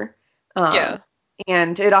disorder. Um, Yeah.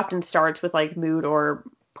 and it often starts with like mood or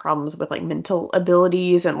problems with like mental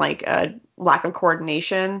abilities and like a lack of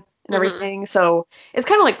coordination and Hmm. everything. So it's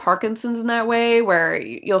kind of like Parkinson's in that way, where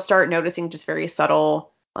you'll start noticing just very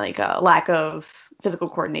subtle like lack of physical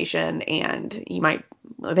coordination, and they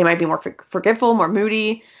might be more forgetful, more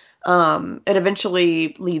moody. It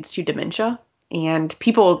eventually leads to dementia, and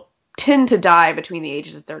people tend to die between the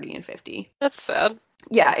ages of 30 and 50. That's sad.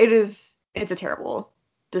 Yeah, it's a terrible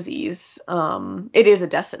disease. It is a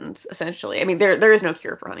death sentence essentially. I mean, there is no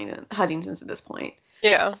cure for Huntington's at this point.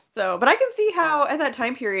 Yeah. So, but I can see how at that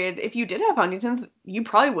time period, if you did have Huntington's, you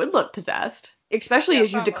probably would look possessed, especially Yeah,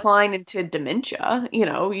 as you probably. decline into dementia.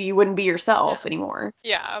 You wouldn't be yourself Yeah. anymore.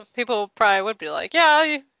 Yeah. People probably would be like,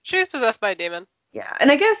 yeah, she's possessed by a demon. Yeah,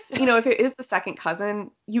 and I guess, if it is the second cousin,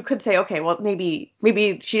 you could say, okay, well, maybe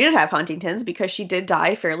she did have Huntington's because she did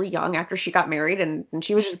die fairly young after she got married, and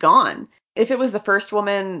she was just gone. If it was the first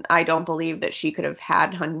woman, I don't believe that she could have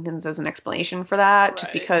had Huntington's as an explanation for that,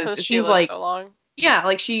 just Right. because Since it she seems lived like, so long. yeah,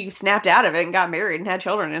 like she snapped out of it and got married and had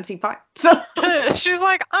children and seemed fine. So, She's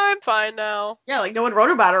like, I'm fine now. yeah, like no one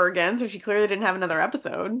wrote about her again, so she clearly didn't have another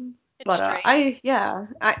episode. It's But strange.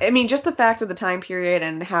 I mean, just the fact of the time period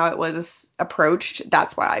and how it was approached,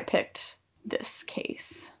 that's why I picked this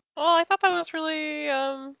case. Well, I thought that was really,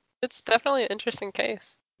 it's definitely an interesting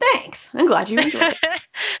case. Thanks. I'm glad you enjoyed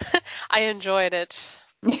I enjoyed it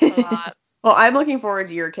a it. lot. Well, I'm looking forward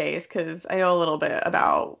to your case because I know a little bit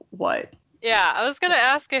about what. Yeah, I was gonna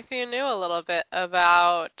ask if you knew a little bit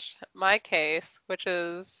about my case, which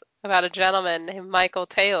is about a gentleman named Michael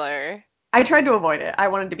Taylor. I tried to avoid it. I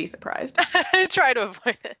wanted to be surprised. I try to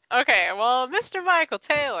avoid it. Okay, well, Mr. Michael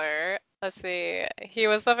Taylor, let's see, he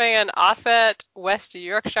was living in Ossett, West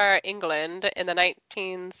Yorkshire, England in the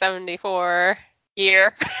 1974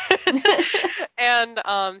 year. And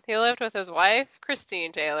he lived with his wife,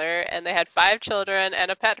 Christine Taylor, and they had 5 children and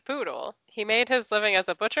a pet poodle. he made his living as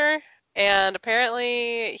a butcher, and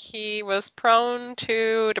apparently he was prone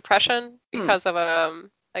to depression because of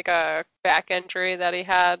like a back injury that he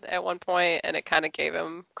had at one point, and it kind of gave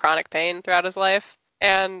him chronic pain throughout his life.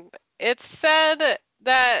 And it's said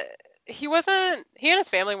that he and his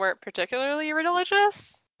family weren't particularly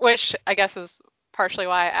religious, which I guess is partially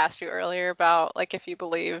why I asked you earlier about like if you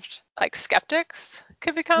believed like skeptics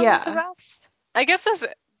could become Yeah. possessed. I guess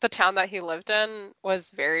the town that he lived in was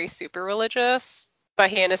very super religious, but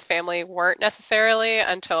he and his family weren't necessarily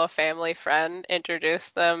until a family friend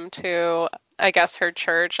introduced them to, I guess, her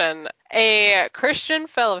church and a Christian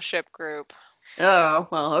fellowship group. Oh,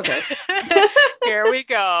 well, okay. Here we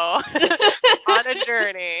go on a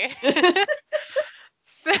journey.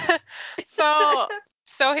 So,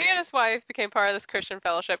 so he and his wife became part of this Christian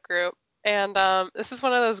fellowship group, and this is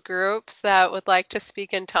one of those groups that would like to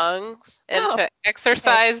speak in tongues and Oh, to okay.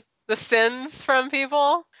 exorcise the sins from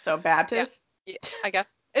people. So Yeah, Baptist? yeah, I guess.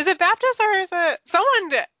 Is it Baptist or is it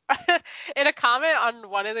someone in a comment on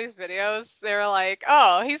one of these videos? They were like,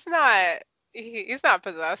 "Oh, he's not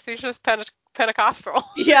possessed. He's just Pentecostal."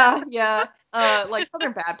 Yeah, yeah. Like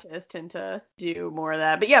Southern Baptists tend to do more of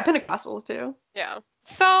that, but yeah, Pentecostals too. Yeah.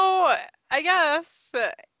 So I guess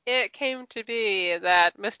it came to be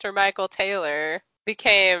that Mr. Michael Taylor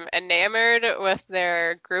became enamored with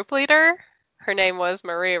their group leader. Her name was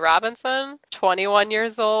Marie Robinson, 21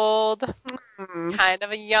 years old, Hmm. kind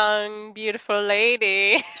of a young, beautiful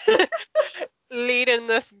lady leading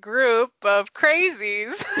this group of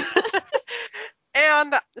crazies.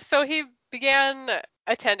 And so he began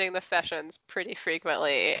attending the sessions pretty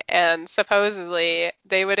frequently, and supposedly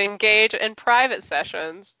they would engage in private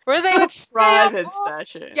sessions where they would stay up Private all,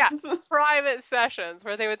 sessions. yeah, private sessions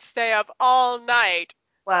where they would stay up all night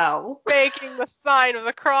Wow. making the sign of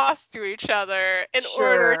the cross to each other in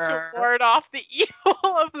order to Sure. ward off the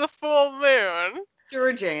evil of the full moon.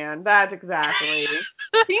 Sure, Jan. That's exactly.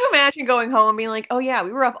 Can you imagine going home and being like, oh yeah,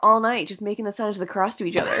 we were up all night just making the signs of the cross to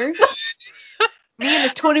each other? Me and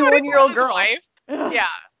this That's what he 21-year-old told his girl. wife. Ugh. Yeah.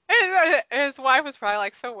 His wife was probably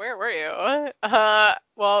like, "So where were you?"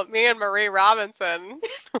 Well, me and Marie Robinson,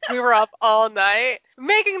 we were up all night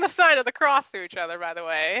making the sign of the cross to each other, by the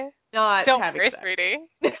way. Not Don't having worry, sex. sweetie.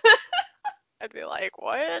 I'd be like,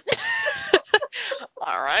 "What?"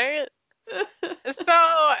 All right.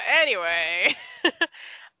 So, anyway,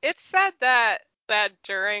 it's said that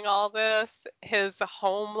during all this, his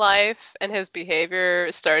home life and his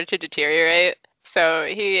behavior started to deteriorate. So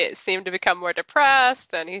he seemed to become more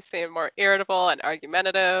depressed and he seemed more irritable and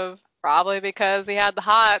argumentative, probably because he had the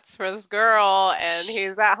hots for this girl and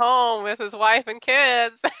he's at home with his wife and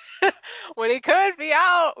kids when he could be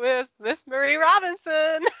out with Miss Marie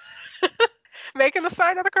Robinson making the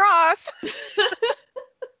sign of the cross.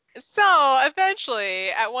 So eventually,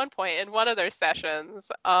 at one point in one of their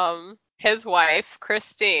sessions, his wife,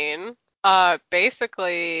 Christine,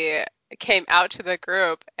 basically came out to the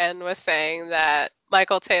group and was saying that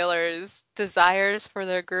Michael Taylor's desires for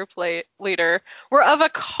the group leader were of a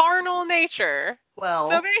carnal nature. So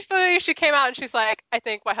Well, basically, she came out and she's like, I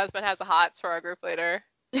think my husband has the hots for our group leader.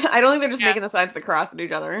 I don't think they're just Yeah. making the signs of the cross at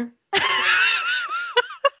each other.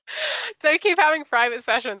 They keep having private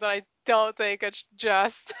sessions, and I don't think it's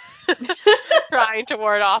just trying to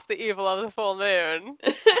ward off the evil of the full moon.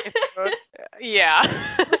 Yeah.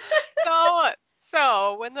 So,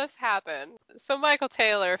 so when this happened, so Michael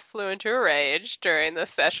Taylor flew into a rage during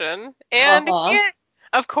this session, and Uh-huh.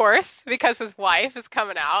 of course, because his wife is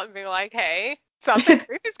coming out and being like, "Hey, something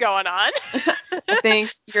creepy's going on." I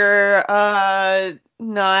think you're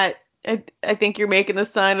not I think you're making the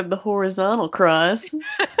sign of the horizontal cross.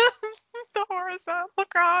 The horizontal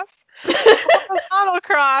cross, horizontal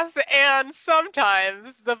cross, and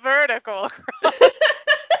sometimes the vertical cross.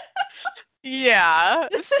 Yeah,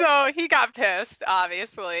 so he got pissed,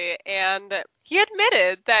 obviously, and he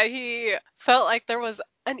admitted that he felt like there was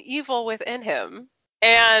an evil within him.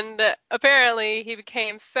 And apparently, he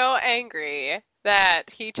became so angry that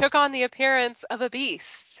he took on the appearance of a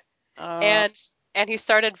beast. Uh, And and he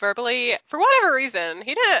started verbally, for whatever reason,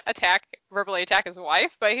 he didn't verbally attack his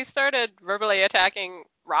wife, but he started verbally attacking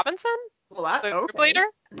Robinson, well, that the group okay. leader.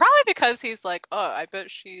 Probably because he's like, oh, I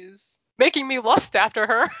bet she's making me lust after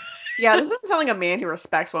her. Yeah, this doesn't sound like a man who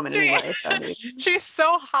respects women She, anyway. I mean, she's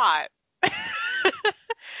so hot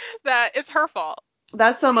that it's her fault.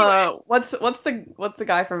 that's some Anyway, what's the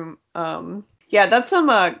guy from yeah, that's some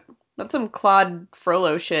Claude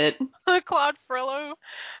Frollo shit. Claude Frillo,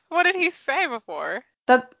 what did he say before?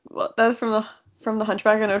 That's from the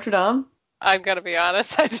Hunchback of Notre Dame. I'm gonna be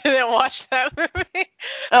honest, I didn't watch that movie.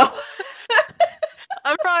 Oh.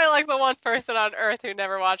 I'm probably like the one person on Earth who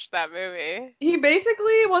never watched that movie. He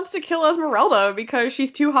basically wants to kill Esmeralda because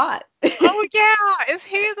she's too hot. Oh yeah, is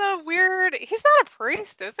he the weird? He's not a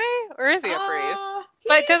priest, is he? Or is he a priest?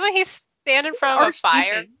 But doesn't he stand in he's an front of a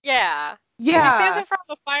fire? archdemon. Yeah. He stands Yeah. in front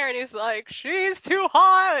of a fire and he's like, "She's too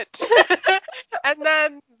hot," and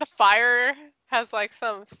then the fire has like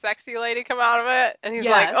some sexy lady come out of it, and he's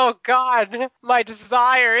like, Yes. "Oh God, my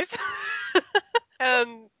desires."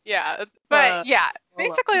 And yeah, but yeah, Frollo.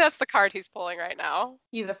 basically that's the card he's pulling right now.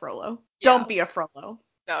 He's a Frollo. Yeah. Don't be a Frollo.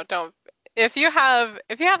 No, don't. If you have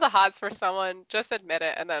the hots for someone, just admit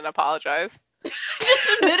it and then apologize.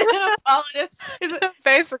 Just admit it and apologize.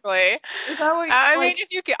 Basically, Is that what I like, mean,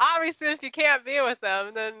 if you can't be with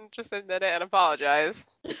them, then just admit it and apologize.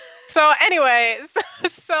 So, anyways,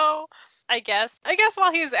 so I guess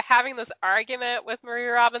while he's having this argument with Marie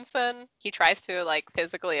Robinson, he tries to like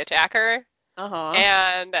physically attack her, uh-huh.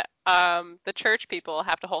 and the church people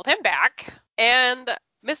have to hold him back. And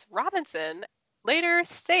Miss Robinson later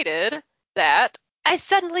stated that I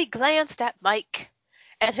suddenly glanced at Mike,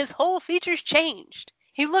 and his whole features changed.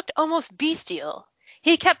 He looked almost bestial.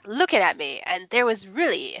 He kept looking at me, and there was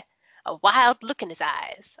really a wild look in his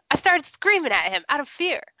eyes. I started screaming at him out of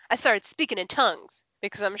fear. I started speaking in tongues,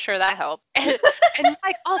 because I'm sure that helped. And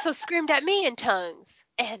Mike also screamed at me in tongues.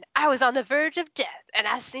 And I was on the verge of death, and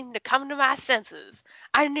I seemed to come to my senses.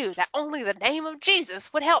 I knew that only the name of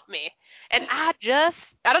Jesus would help me. And I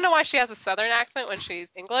don't know why she has a southern accent when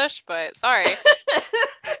she's English, but sorry.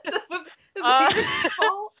 Uh,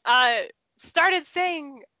 I started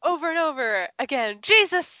saying over and over again,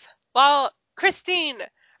 Jesus! While Christine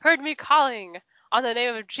heard me calling on the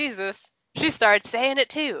name of Jesus, she started saying it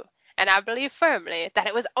too. And I believe firmly that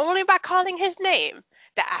it was only by calling his name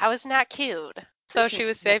that I was not killed. So she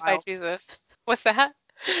was saved by Jesus. What's that?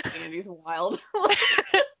 Christianity's wild.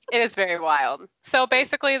 It is very wild. So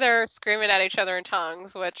basically, they're screaming at each other in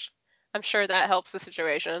tongues, which I'm sure that helps the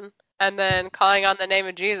situation. And then calling on the name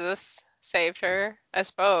of Jesus saved her, I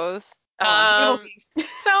suppose. So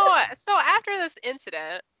after this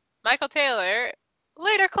incident, Michael Taylor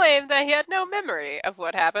later claimed that he had no memory of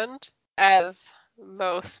what happened, as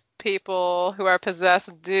most people who are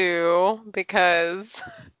possessed do, because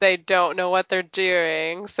they don't know what they're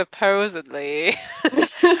doing, supposedly.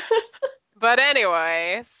 But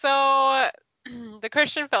anyway, so the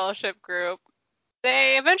Christian Fellowship group,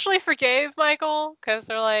 they eventually forgave Michael because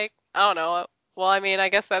they're like, I don't know. Well, I mean, I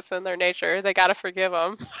guess that's in their nature. They gotta forgive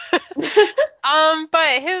him.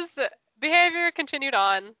 But his behavior continued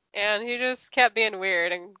on, and he just kept being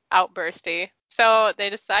weird and outbursty. So they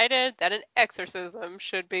decided that an exorcism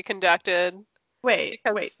should be conducted Wait.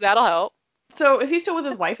 because that'll help. So is he still with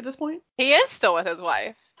his wife at this point? He is still with his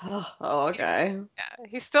wife. Oh, okay.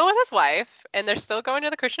 He's still with his wife, and they're still going to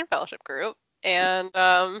the Christian Fellowship group. And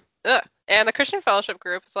the Christian Fellowship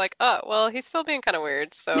group is like, oh, well, he's still being kind of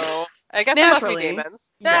weird, so I guess it must be Naturally.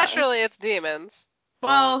 demons. Yeah. Naturally, it's demons.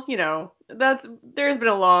 Well, there's been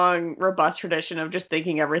a long, robust tradition of just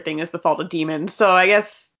thinking everything is the fault of demons, so I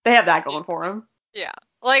guess they have that going for them. Yeah,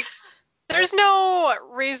 like there's no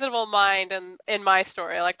reasonable mind in my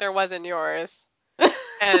story, like there was in yours,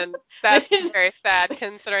 and that's very sad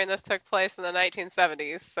considering this took place in the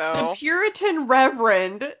 1970s. So The Puritan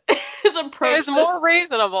Reverend is approached it's more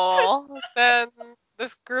reasonable than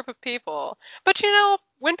this group of people. But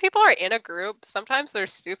when people are in a group, sometimes they're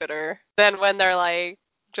stupider than when they're like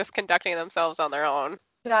just conducting themselves on their own.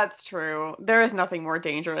 That's true. There is nothing more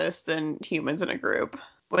dangerous than humans in a group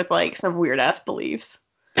with like some weird ass beliefs.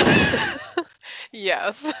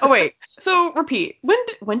 Yes. Oh wait. So repeat. When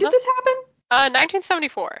did this happen?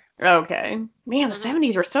 1974. Okay. Man, the Mhm.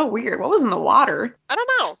 70s were so weird. What was in the water? I don't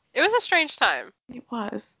know. It was a strange time. It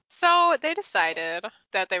was. So they decided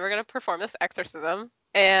that they were going to perform this exorcism,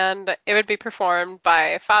 and it would be performed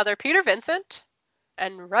by Father Peter Vincent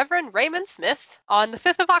and Reverend Raymond Smith on the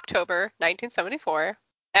 5th of October, 1974,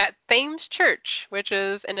 at Thames Church, which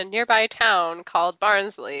is in a nearby town called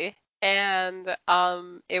Barnsley. And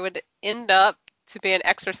it would end up to be an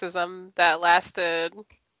exorcism that lasted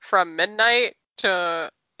from midnight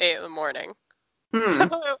to 8 in the morning. Hmm.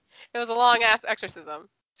 So it was a long ass exorcism.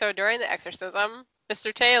 So during the exorcism,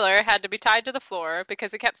 Mr. Taylor had to be tied to the floor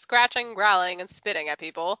because he kept scratching, growling, and spitting at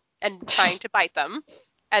people and trying to bite them,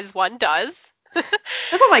 as one does. That's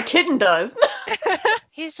what my kitten does.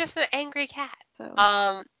 He's just an angry cat.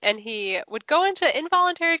 So. And he would go into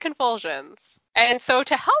involuntary convulsions. And so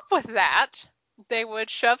to help with that, they would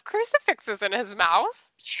shove crucifixes in his mouth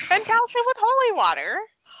and douse him with holy water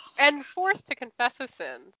and force to confess his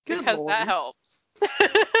sins Good because Lord. that helps.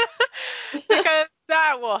 Because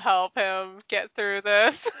that will help him get through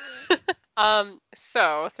this.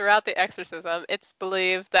 So throughout the exorcism, it's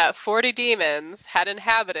believed that 40 demons had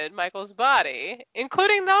inhabited Michael's body,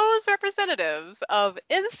 including those representatives of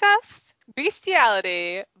incest,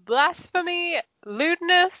 bestiality, blasphemy,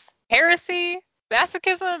 lewdness, heresy,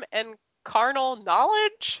 masochism, and carnal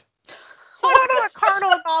knowledge. I don't know what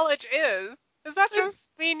carnal knowledge is. Does that just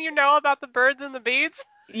mean you know about the birds and the bees?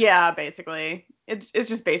 Yeah, basically. It's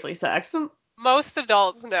just basically sex. Most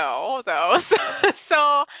adults know, though.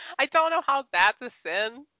 So I don't know how that's a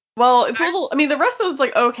sin. Well, it's a little. I mean, the rest of it's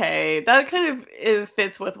like okay, that kind of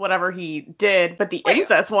fits with whatever he did, but the Wait,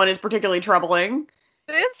 incest one is particularly troubling.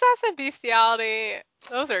 the incest and bestiality,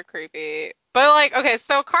 those are creepy. But like, okay,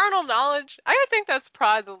 so carnal knowledge, I would think that's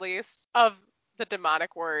probably the least of the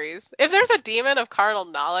demonic worries. If there's a demon of carnal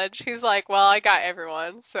knowledge, he's like, well, I got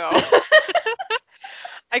everyone, so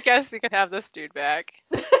I guess you can have this dude back.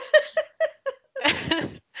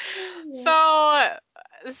 So,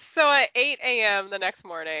 so at 8 a.m. the next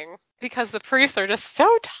morning, because the priests are just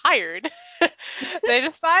so tired, they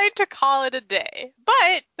decide to call it a day.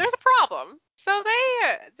 But there's a problem. So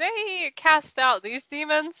they cast out these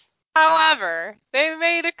demons. However, they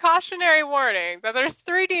made a cautionary warning that there's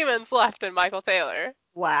 3 demons left in Michael Taylor.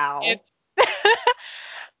 Wow. It,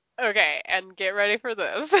 okay, and get ready for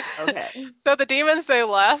this. Okay. So the demons they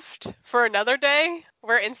left for another day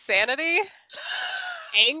were insanity,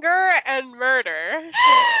 anger, and murder.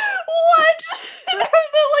 What? They're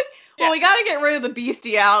like, well, Yeah. we got to get rid of the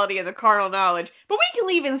bestiality and the carnal knowledge, but we can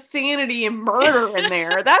leave insanity and murder in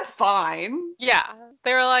there. That's fine. Yeah.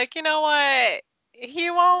 They were like, you know what?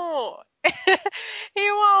 He won't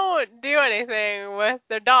he won't do anything with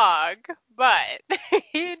the dog, but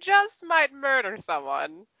he just might murder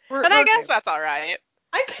someone. And I Okay. guess that's all right.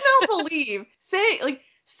 I cannot believe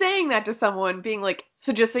saying that to someone, being like,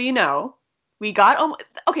 so just so you know, we got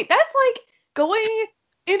okay. That's like going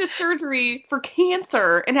into surgery for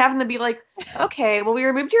cancer and having to be like, okay, well, we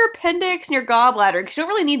removed your appendix and your gallbladder because you don't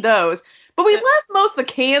really need those, but we left most of the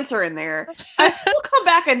cancer in there. We'll come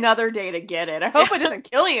back another day to get it. I Yeah. hope it doesn't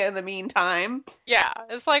kill you in the meantime. Yeah.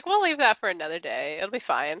 It's like we'll leave that for another day. It'll be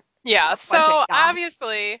fine. Yeah. Bunch of So goth.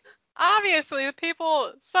 obviously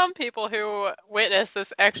some people who witnessed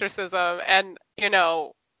this exorcism and,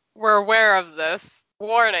 were aware of this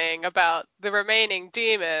warning about the remaining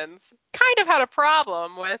demons kind of had a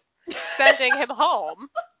problem with sending him home.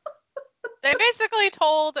 They basically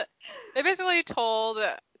told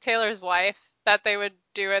Taylor's wife that they would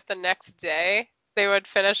do it the next day. They would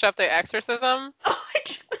finish up the exorcism.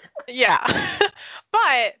 Yeah.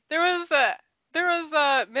 But there was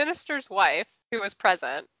a minister's wife who was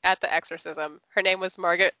present at the exorcism. Her name was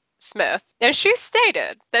Margaret Smith, and she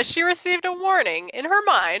stated that she received a warning in her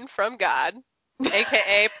mind from God,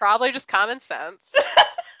 aka probably just common sense,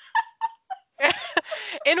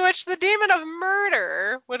 in which the demon of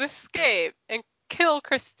murder would escape and kill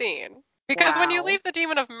Christine. Because when you Wow. leave the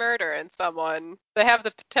demon of murder in someone, they have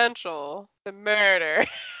the potential to murder.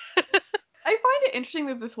 I find it interesting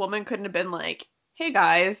that this woman couldn't have been like, hey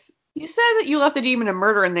guys, you said that you left the demon of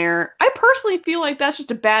murder in there. I personally feel like that's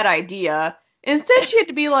just a bad idea. Instead, she had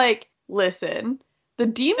to be like, listen, the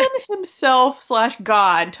demon himself slash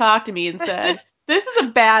God talked to me and said, this is a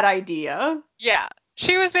bad idea. Yeah.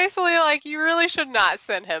 She was basically like, you really should not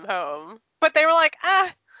send him home. But they were like,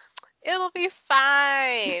 it'll be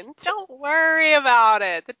fine. Don't worry about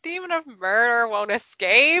it. The demon of murder won't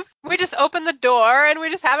escape. We just opened the door and we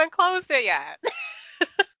just haven't closed it yet.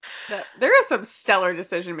 There is some stellar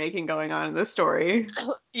decision making going on in this story.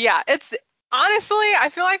 Yeah, it's honestly, I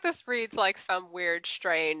feel like this reads like some weird,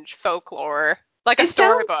 strange folklore, like a It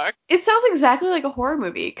sounds storybook. it sounds exactly like a horror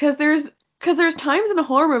movie because there's times in a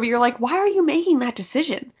horror movie you're like, why are you making that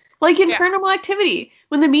decision? Like in Yeah. Paranormal Activity,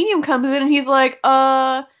 when the medium comes in and he's like,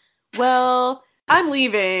 well, I'm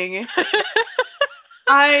leaving.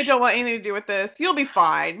 I don't want anything to do with this. You'll be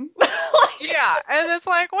fine. Yeah, and it's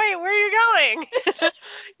like, wait, where are you going?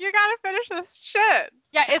 You gotta finish this shit.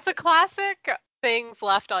 Yeah, it's a classic things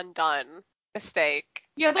left undone mistake,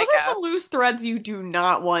 Yeah, I those are guess. some loose threads you do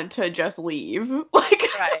not want to just leave. Like,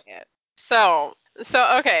 Right. So the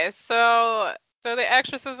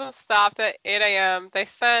exorcism stopped at 8 a.m. They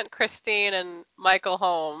sent Christine and Michael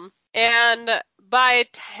home. And by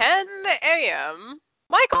 10 a.m.,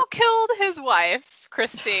 Michael killed his wife,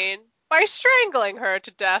 Christine, by strangling her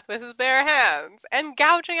to death with his bare hands and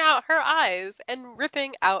gouging out her eyes and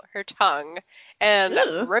ripping out her tongue and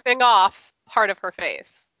ugh. ripping off part of her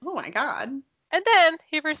face. Oh my god. And then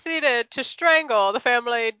he proceeded to strangle the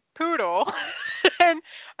family poodle and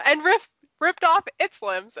ripped off its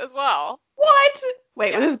limbs as well What?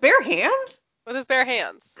 Wait, with Yeah, his bare hands? with his bare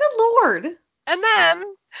hands. Good lord. And then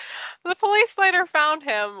the police later found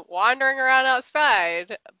him wandering around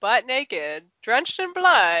outside, butt naked, drenched in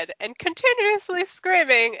blood, and continuously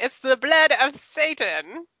screaming, "It's the blood of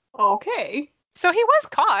Satan." Okay. So he was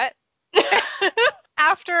caught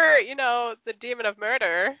after, the demon of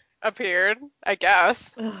murder appeared, I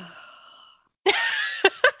guess.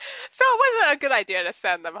 So it wasn't a good idea to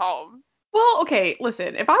send them home. Well, okay,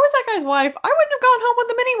 listen, if I was that guy's wife, I wouldn't have gone home with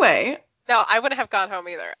him anyway. No, I wouldn't have gone home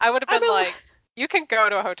either. I would have I'd been been like, like, you can go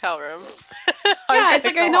to a hotel room. I'm yeah, gonna it's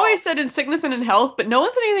like I go know I home. said in sickness and in health, but no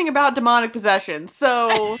one said anything about demonic possession,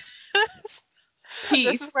 so This is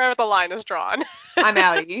peace. where the line is drawn. I'm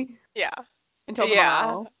outie. Yeah. Until Yeah.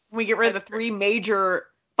 tomorrow. When we get rid of I the three major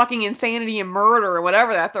fucking insanity and murder, or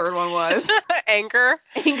whatever that third one was. Anger.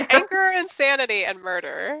 Anger. Anger, insanity, and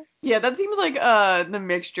murder. Yeah, that seems like the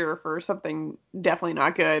mixture for something definitely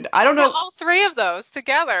not good. I don't Yeah, know. all three of those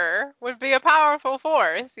together would be a powerful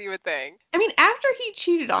force, you would think. I mean, after he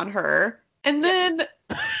cheated on her, and Yeah. then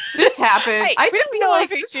this happened, Hey, I we just don't feel know if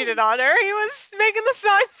like he this cheated on her. He was making the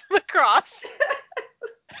signs of the cross.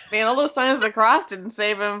 man, all those signs of the cross didn't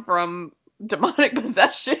save him from demonic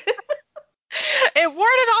possession. It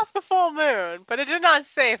warded off the full moon, but it did not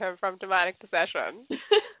save him from demonic possession.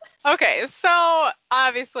 Okay, so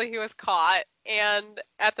obviously he was caught, and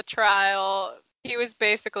at the trial, he was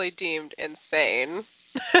basically deemed insane.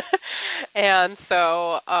 And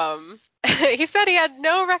so, he said he had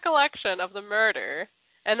no recollection of the murder,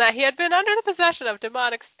 and that he had been under the possession of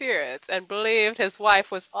demonic spirits, and believed his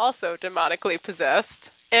wife was also demonically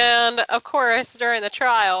possessed. And of course, during the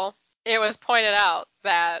trial, it was pointed out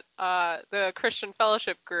that the Christian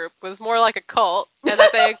Fellowship group was more like a cult, and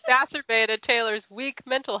that they exacerbated Taylor's weak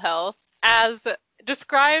mental health as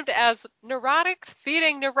described as neurotics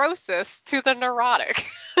feeding neurosis to the neurotic.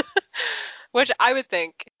 Which I would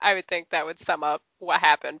think that would sum up what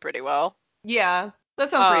happened pretty well. Yeah, that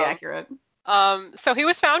sounds pretty Um, accurate. so he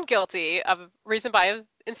was found guilty of reason by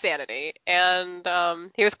insanity, and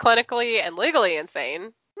he was clinically and legally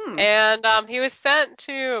insane. Hmm. And he was sent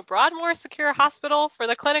to Broadmoor Secure Hospital for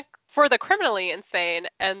the clinic for the criminally insane,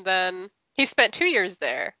 and then he spent 2 years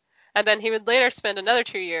there. And then he would later spend another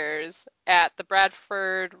 2 years at the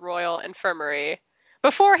Bradford Royal Infirmary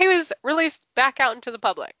before he was released back out into the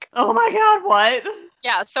public. Oh my god, what?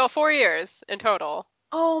 Yeah, so 4 years in total.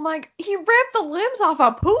 Oh my, he ripped the limbs off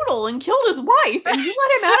a poodle and killed his wife, and you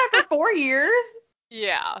let him out after 4 years?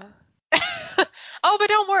 Yeah. Oh, but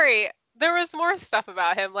don't worry. There was more stuff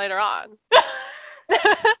about him later on.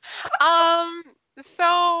 Um,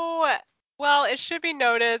 so, well, it should be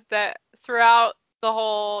noted that throughout the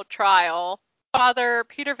whole trial, Father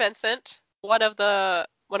Peter Vincent, one of the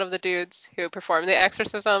dudes who performed the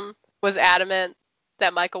exorcism, was adamant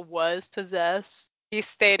that Michael was possessed. He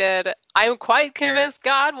stated, "I am quite convinced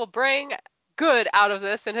God will bring good out of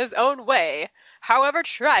this in his own way, however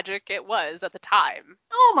tragic it was at the time.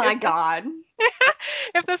 Oh my If the, god.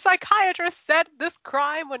 if the psychiatrist said this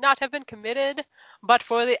crime would not have been committed but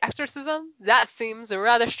for the exorcism, that seems a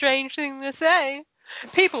rather strange thing to say.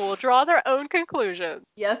 People will draw their own conclusions."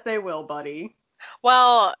 Yes, they will, buddy.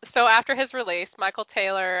 Well, so after his release, Michael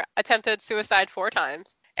Taylor attempted suicide 4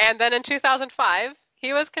 times. And then in 2005,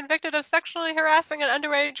 he was convicted of sexually harassing an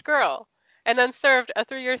underage girl and then served a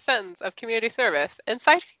 3-year sentence of community service and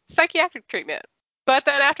psychiatric treatment. But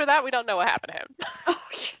then after that, we don't know what happened to him.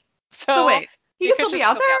 So So wait, he he can could still be just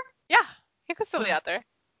out still be out. there? Yeah, he could still be out there.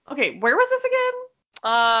 Okay, where was this again?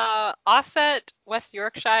 Ossett, West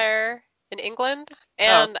Yorkshire in England. Oh.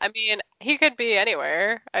 And I mean, he could be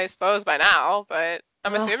anywhere, I suppose, by now, but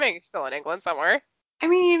I'm Ugh. assuming he's still in England somewhere. I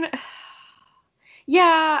mean,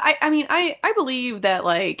 yeah, I believe that,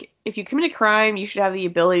 like, if you commit a crime, you should have the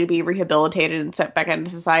ability to be rehabilitated and set back into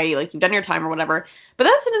society, like, you've done your time or whatever. But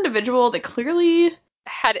that's an individual that clearly,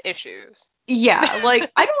 Had issues. yeah, like,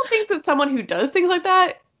 I don't think that someone who does things like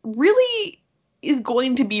that really is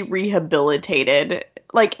going to be rehabilitated.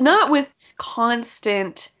 Like, not with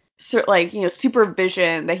constant, like,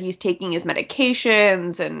 supervision that he's taking his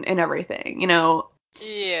medications and everything,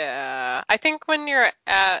 Yeah, I think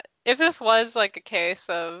if this was like a case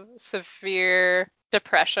of severe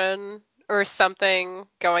depression or something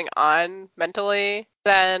going on mentally,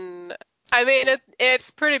 then I mean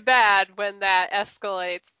it's pretty bad when that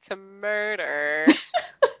escalates to murder.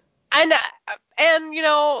 And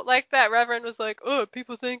like that reverend was like, "Oh,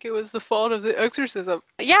 people think it was the fault of the exorcism."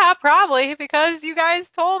 Yeah, probably because you guys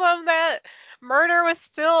told him that murder was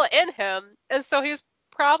still in him, and so he's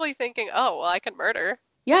probably thinking, "Oh, well, I can murder."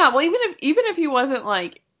 Yeah, well, even if he wasn't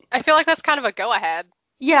like, I feel like that's kind of a go-ahead.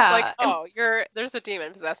 Like, yeah, "Oh, there's a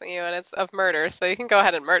demon possessing you, and it's of murder, so you can go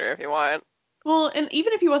ahead and murder if you want." Well, and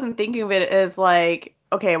even if he wasn't thinking of it as like,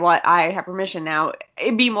 okay, well, I have permission now,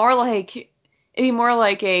 it'd be more like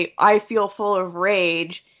a I feel full of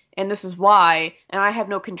rage and this is why, and I have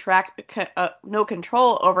no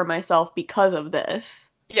control over myself because of this.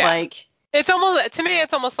 Yeah. Like, It's almost, to me,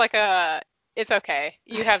 it's almost like it's okay.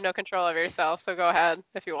 You have no control over yourself, so go ahead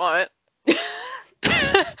if you want.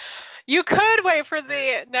 You could wait for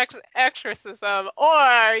the next exorcism,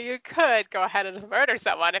 or you could go ahead and just murder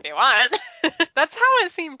someone if you want. That's how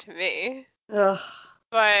it seemed to me. ugh,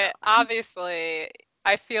 But obviously,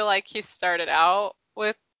 I feel like he started out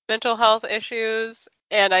with mental health issues,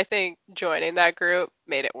 and I think joining that group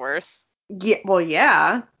made it worse. yeah, well,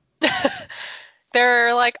 yeah,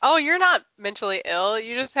 They're like, oh, you're not mentally ill,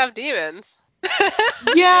 you just have demons.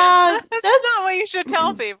 yeah, That's that's not what you should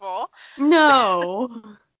tell people. no,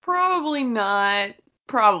 probably not,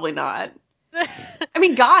 probably not. I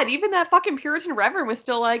mean, God, even that fucking Puritan Reverend was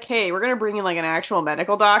still like, hey, we're gonna bring in like an actual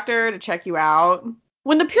medical doctor to check you out.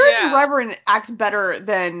 When the Puritan Yeah. Reverend acts better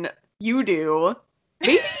than you do,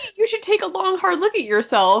 maybe you should take a long, hard look at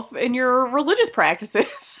yourself and your religious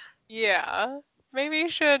practices. Yeah. Maybe you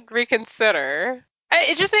should reconsider.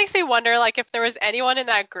 It just makes me wonder, like, if there was anyone in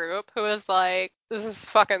that group who was like, this is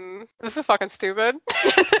fucking stupid.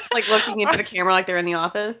 Like looking into the camera like they're in the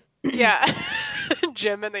office. Yeah.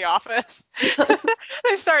 Jim in the office.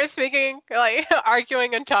 They start speaking, like,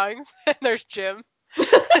 arguing in tongues, and there's Jim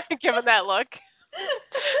giving that look.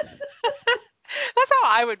 That's how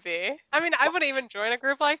I would be. I mean, I wouldn't even join a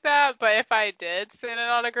group like that, but if I did sit in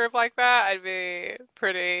on a group like that, I'd be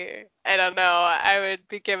pretty, I don't know, I would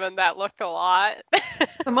be given that look a lot.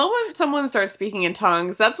 The moment someone starts speaking in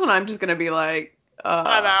tongues, that's when I'm just gonna be like,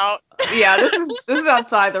 I'm out. yeah, this is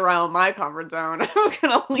outside the realm of my comfort zone. I'm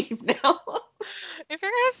gonna leave now. If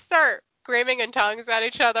you're gonna start screaming in tongues at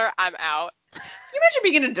each other, I'm out. You imagine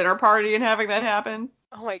being at a dinner party and having that happen?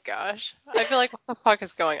 Oh my gosh. I'd be like, what the fuck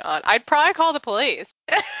is going on? I'd probably call the police.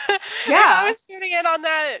 If I Yeah. was sitting in on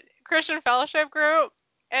that Christian fellowship group,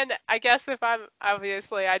 and I guess if I'm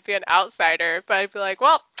obviously I'd be an outsider, but I'd be like,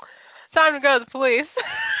 well, time to go to the police.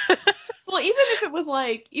 Well, even if it was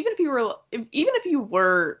like, even if you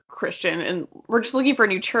were Christian and were just looking for a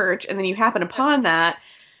new church, and then you happen upon that,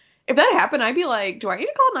 if that happened, I'd be like, do I need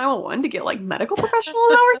to call 911 to get like medical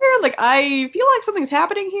professionals over here? Like, I feel like something's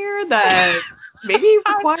happening here that maybe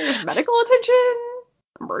requires medical attention,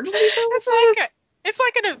 emergency It's services. like it's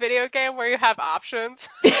like in a video game where you have options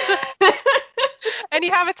and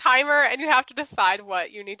you have a timer and you have to decide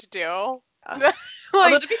what you need to do. Although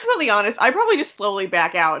Like to be completely honest, I probably just slowly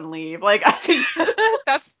back out and leave. Like I just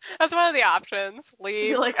that's one of the options. I'd be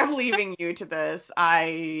Leave. like, I'm leaving you to this.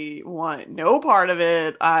 I want no part of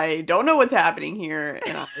it. I don't know what's happening here,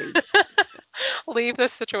 and Leave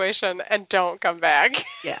this situation and don't come back.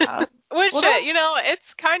 yeah. Which, Well, that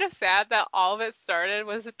it's kind of sad that all of it started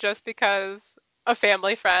was just because a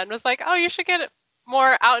family friend was like, "Oh, you should get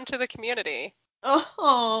more out into the community."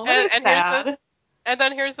 oh, that And is here's this sad. and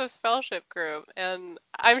then here's this fellowship group, and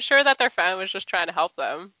I'm sure that their friend was just trying to help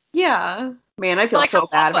them. Yeah, man, I feel Like so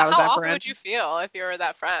bad if I was how that awful friend. would you feel if you were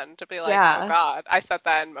that friend to be like, "Oh Yeah, God, I set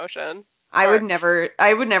that in motion," I or would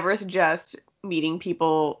never suggest meeting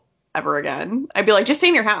people ever again. I'd be like, just stay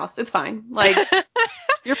in your house. It's fine. Like,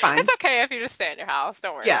 you're it's fine. okay if you just stay in your house.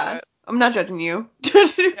 Don't worry about Yeah, it. I'm not judging you. Yeah.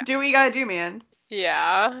 Do what you gotta do, man.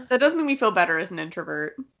 Yeah. That does make me feel better as an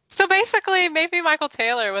introvert. So basically, maybe Michael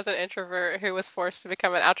Taylor was an introvert who was forced to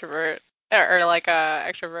become an extrovert or like a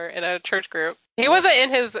extrovert in a church group. He wasn't in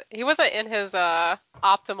his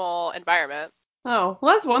optimal environment. Oh,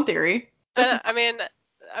 well, that's one theory. That's And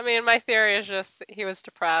I mean, my theory is just he was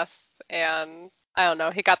depressed and I don't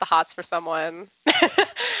know, he got the hots for someone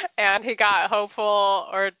and he got hopeful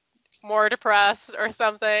or more depressed or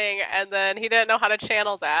something, and then he didn't know how to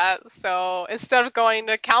channel that. So instead of going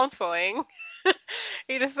to counseling,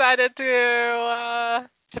 he decided to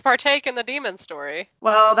partake in the demon story.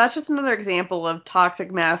 well, that's just another example of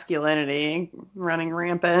toxic masculinity running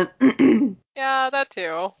rampant. Yeah, that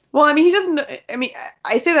too. Well, I mean, he doesn't. I mean,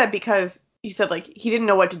 I say that because you said like he didn't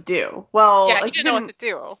know what to do. Well, Yeah, he like didn't know what to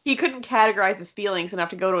do. he couldn't categorize his feelings enough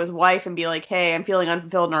to go to his wife and be like, "Hey, I'm feeling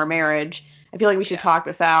unfulfilled in our marriage. I feel like we should Yeah. talk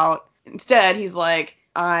this out." Instead, he's like,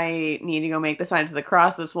 "I need to go make the signs of the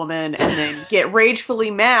cross to this woman, and then get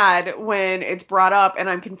ragefully mad when it's brought up, and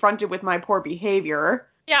I'm confronted with my poor behavior."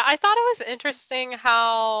 Yeah, I thought it was interesting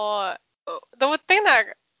how the thing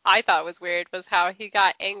that I thought was weird was how he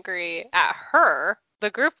got angry at her, the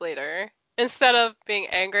group leader, instead of being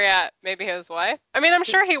angry at maybe his wife. I mean, I'm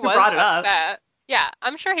sure he Who was brought it up? upset. Yeah,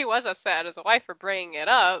 I'm sure he was upset at his wife for bringing it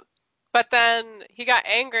up, but then he got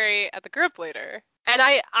angry at the group leader. And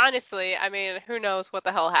I honestly, I mean, who knows what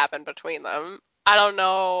the hell happened between them? I don't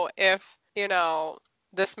know if,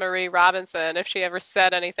 this Marie Robinson, if she ever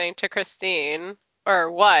said anything to Christine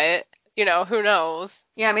or what, who knows?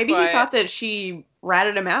 Yeah, maybe he But thought that she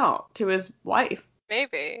ratted him out to his wife.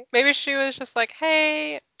 maybe. Maybe she was just like,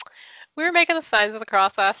 hey, we were making the signs of the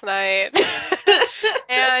cross last night.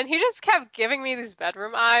 And he just kept giving me these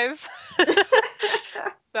bedroom eyes.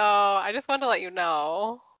 So I just wanted to let you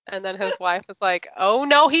know. And then his wife was like, oh,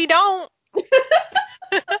 no, he don't.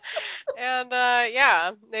 And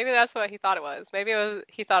yeah, maybe that's what he thought it was. Maybe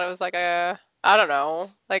he thought it was like I don't know,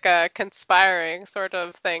 like a conspiring sort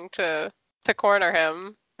of thing to corner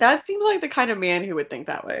him. That seems like the kind of man who would think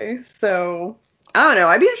that way. So, I don't know.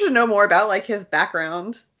 I'd be interested to know more about like his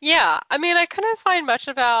background. Yeah, I mean, I couldn't find much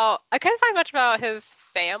about his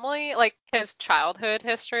family, like his childhood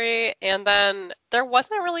history, and then there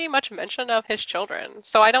wasn't really much mention of his children.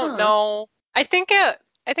 So I don't Huh. know. I think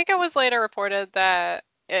it was later reported that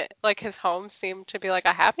like his home seemed to be like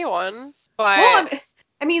a happy one, Well, but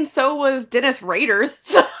I mean, so was Dennis Rader's.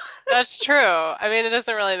 So. that's true. I mean, it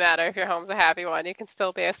doesn't really matter if your home's a happy one. You can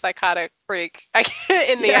still be a psychotic freak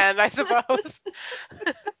in the Yeah. end, I suppose.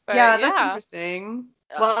 But Yeah, that's yeah. interesting.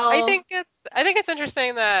 I Well, think it's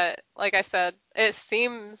interesting that, like I said, it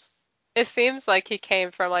seems like he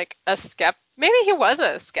came from like a maybe he was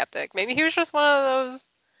a skeptic. Maybe he was just one of those.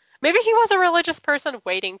 Maybe he was a religious person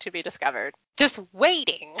waiting to be discovered, just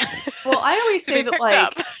waiting well, to be picked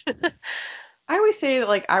up. I always say that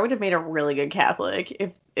like I would have made a really good Catholic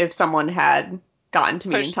if someone had gotten to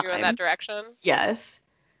me in Pushed you in that time. direction. Yes.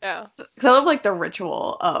 Yeah, Because I love like the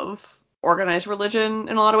ritual of organized religion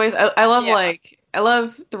in a lot of ways. I love yeah. I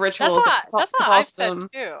love the That's rituals of what that's what I've said Catholicism.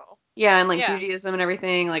 too. Yeah, and like Yeah, Judaism and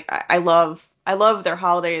everything. Like I love their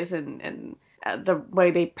holidays and the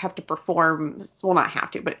way they have to perform. Well, not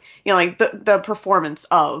have to, but like the performance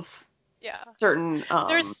of yeah. certain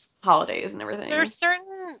There's holidays and there's everything.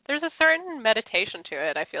 there's a certain meditation to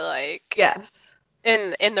it, I feel like, Yes.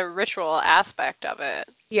 in the ritual aspect of it.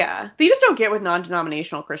 Yeah. That you just don't get with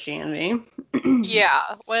non-denominational Christianity. Yeah,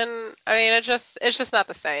 I mean it's just not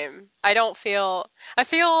the same. I feel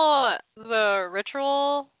the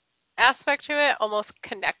ritual aspect to it almost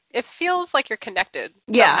it feels like you're connected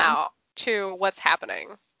Yeah. somehow to what's happening.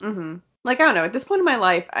 Like I don't know. At this point in my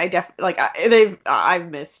life, I definitely like they've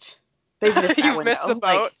missed that You've missed the window. boat.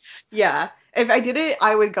 Like yeah, if I did it,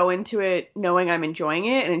 I would go into it knowing I'm enjoying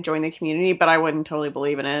it and enjoying the community, but I wouldn't totally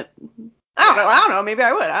believe in it. I don't know. I Yeah. don't know. Maybe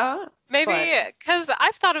I would. I don't know. But Maybe because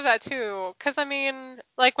I've thought of that too. Because I mean,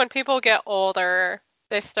 like when people get older,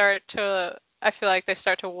 I feel like they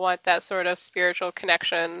start to want that sort of spiritual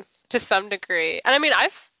connection to some degree. And I mean,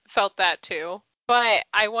 I've felt that too. But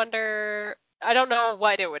I don't know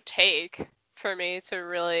what it would take for me to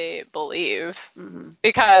really believe mhm.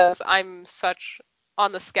 because I'm such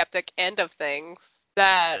on the skeptic end of things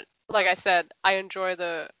that, like I said, I enjoy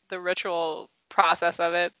the ritual process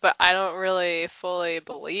of it, but I don't really fully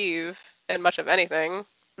believe in much of anything.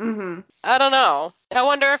 Mhm. I don't know. I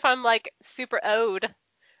wonder if I'm like super owed.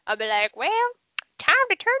 I'll be like, well, time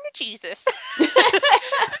to turn to Jesus.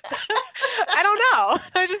 I don't know.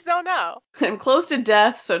 I just don't know. I'm close to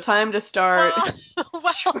death, so time to start Well,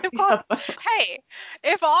 well, shoring up. hey,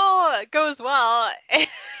 if all goes well,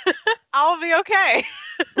 I'll be okay.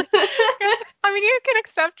 'Cause, I mean, you can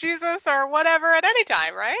accept Jesus or whatever at any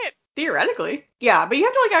time, right? Theoretically, yeah, but you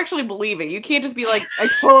have to like actually believe it. You can't just be like, I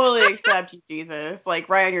totally accept you, Jesus, like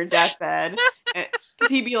right on your deathbed, because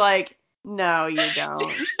he'd be like, no, you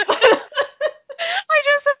don't. I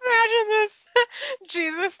just imagine this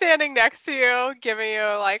Jesus standing next to you, giving you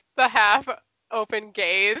like the half open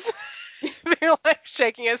gaze, being like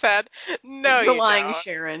shaking his head. No, The you lying don't.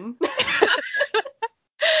 Sharon.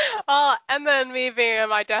 And then me being on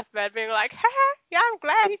my deathbed, being like, yeah, I'm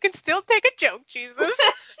glad you can still take a joke, Jesus.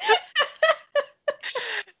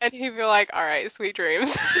 And he'd be like, all right, sweet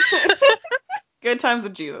dreams. Good times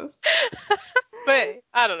with Jesus. But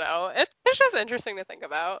I don't know. It's just interesting to think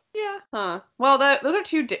about. Yeah. Huh. Well, those are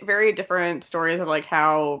two very different stories of like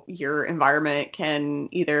how your environment can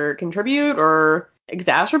either contribute or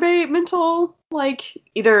exacerbate mental, like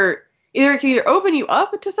either it can either open you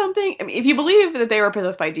up to something. I mean, if you believe that they were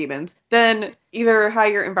possessed by demons, then either how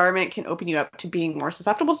your environment can open you up to being more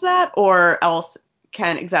susceptible to that, or else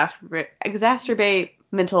can exacerbate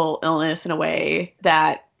mental illness in a way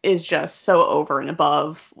that is just so over and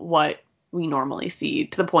above what we normally see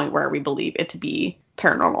to the point where we believe it to be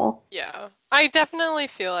paranormal. Yeah. I definitely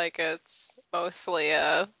feel like it's mostly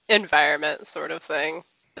a environment sort of thing.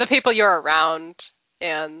 The people you're around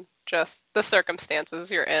and just the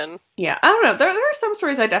circumstances you're in. Yeah, I don't know. There are some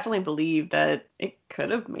stories I definitely believe that it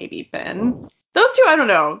could have maybe been. Those two, I don't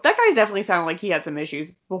know. That guy definitely sounded like he had some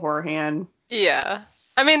issues beforehand. Yeah.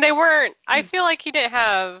 I mean, they weren't, I feel like he didn't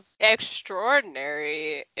have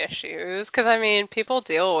extraordinary issues, because I mean, people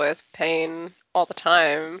deal with pain all the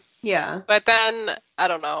time. Yeah. But then, I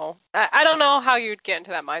don't know. I don't know how you'd get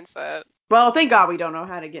into that mindset. Well, thank God we don't know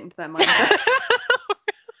how to get into that mindset.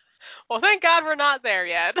 Well, thank God we're not there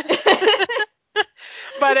yet.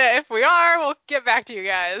 But if we are, we'll get back to you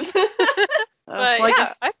guys. But Like,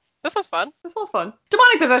 yeah, this was fun. this was fun.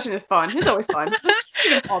 Demonic possession is fun. It's always fun. Just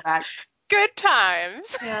you can fall back. Good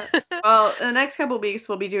times. Yeah. Well, in the next couple of weeks,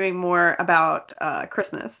 we'll be doing more about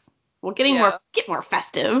Christmas. We're getting Yeah. more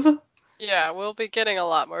festive. Yeah, we'll be getting a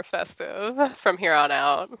lot more festive from here on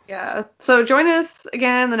out. Yeah. So join us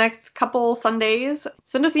again the next couple Sundays.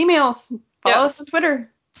 Send us emails. Follow us on Yes.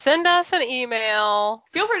 Twitter. Send us an email.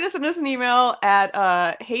 Feel free to send us an email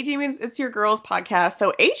at Hey Demons, It's Your Girls Podcast.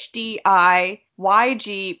 So HDIYG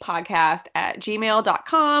podcast at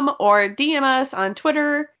gmail.com, or DM us on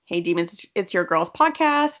Twitter, Hey Demons, It's Your Girls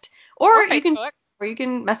Podcast. Or You Facebook.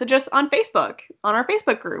 can message us on Facebook, on our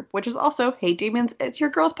Facebook group, which is also Hey Demons, It's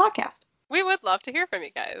Your Girls Podcast. We would love to hear from you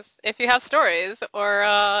guys. If you have stories,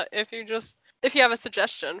 or if you have a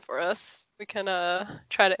suggestion for us, we can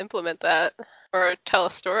try to implement that, or tell a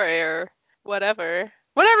story, or whatever.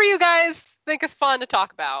 Whatever you guys think is fun to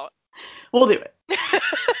talk about. We'll do it.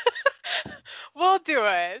 We'll do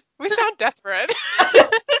it. We sound desperate.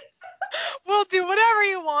 We'll do whatever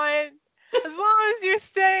you want, as long as you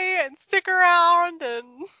stay and stick around and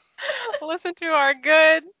listen to our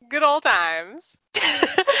good old times.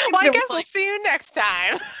 Well, I guess we'll see you next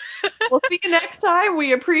time. We'll see you next time.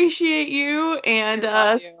 We appreciate you, and We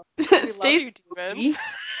love you. We love stay you, demons. spooky.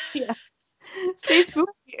 Yeah. Stay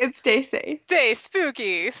spooky and stay safe. Stay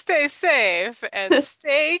spooky, stay safe, and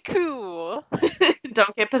stay cool.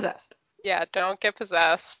 Don't get possessed. Yeah, don't get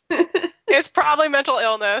possessed. It's probably mental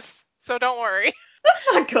illness, so don't worry.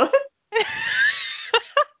 Not good.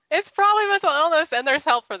 It's probably mental illness, and there's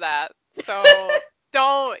help for that.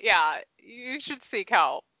 So yeah, you should seek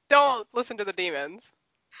help. Don't listen to the demons.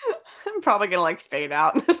 I'm probably gonna fade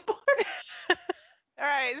out in this part. All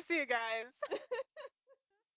right, see you guys.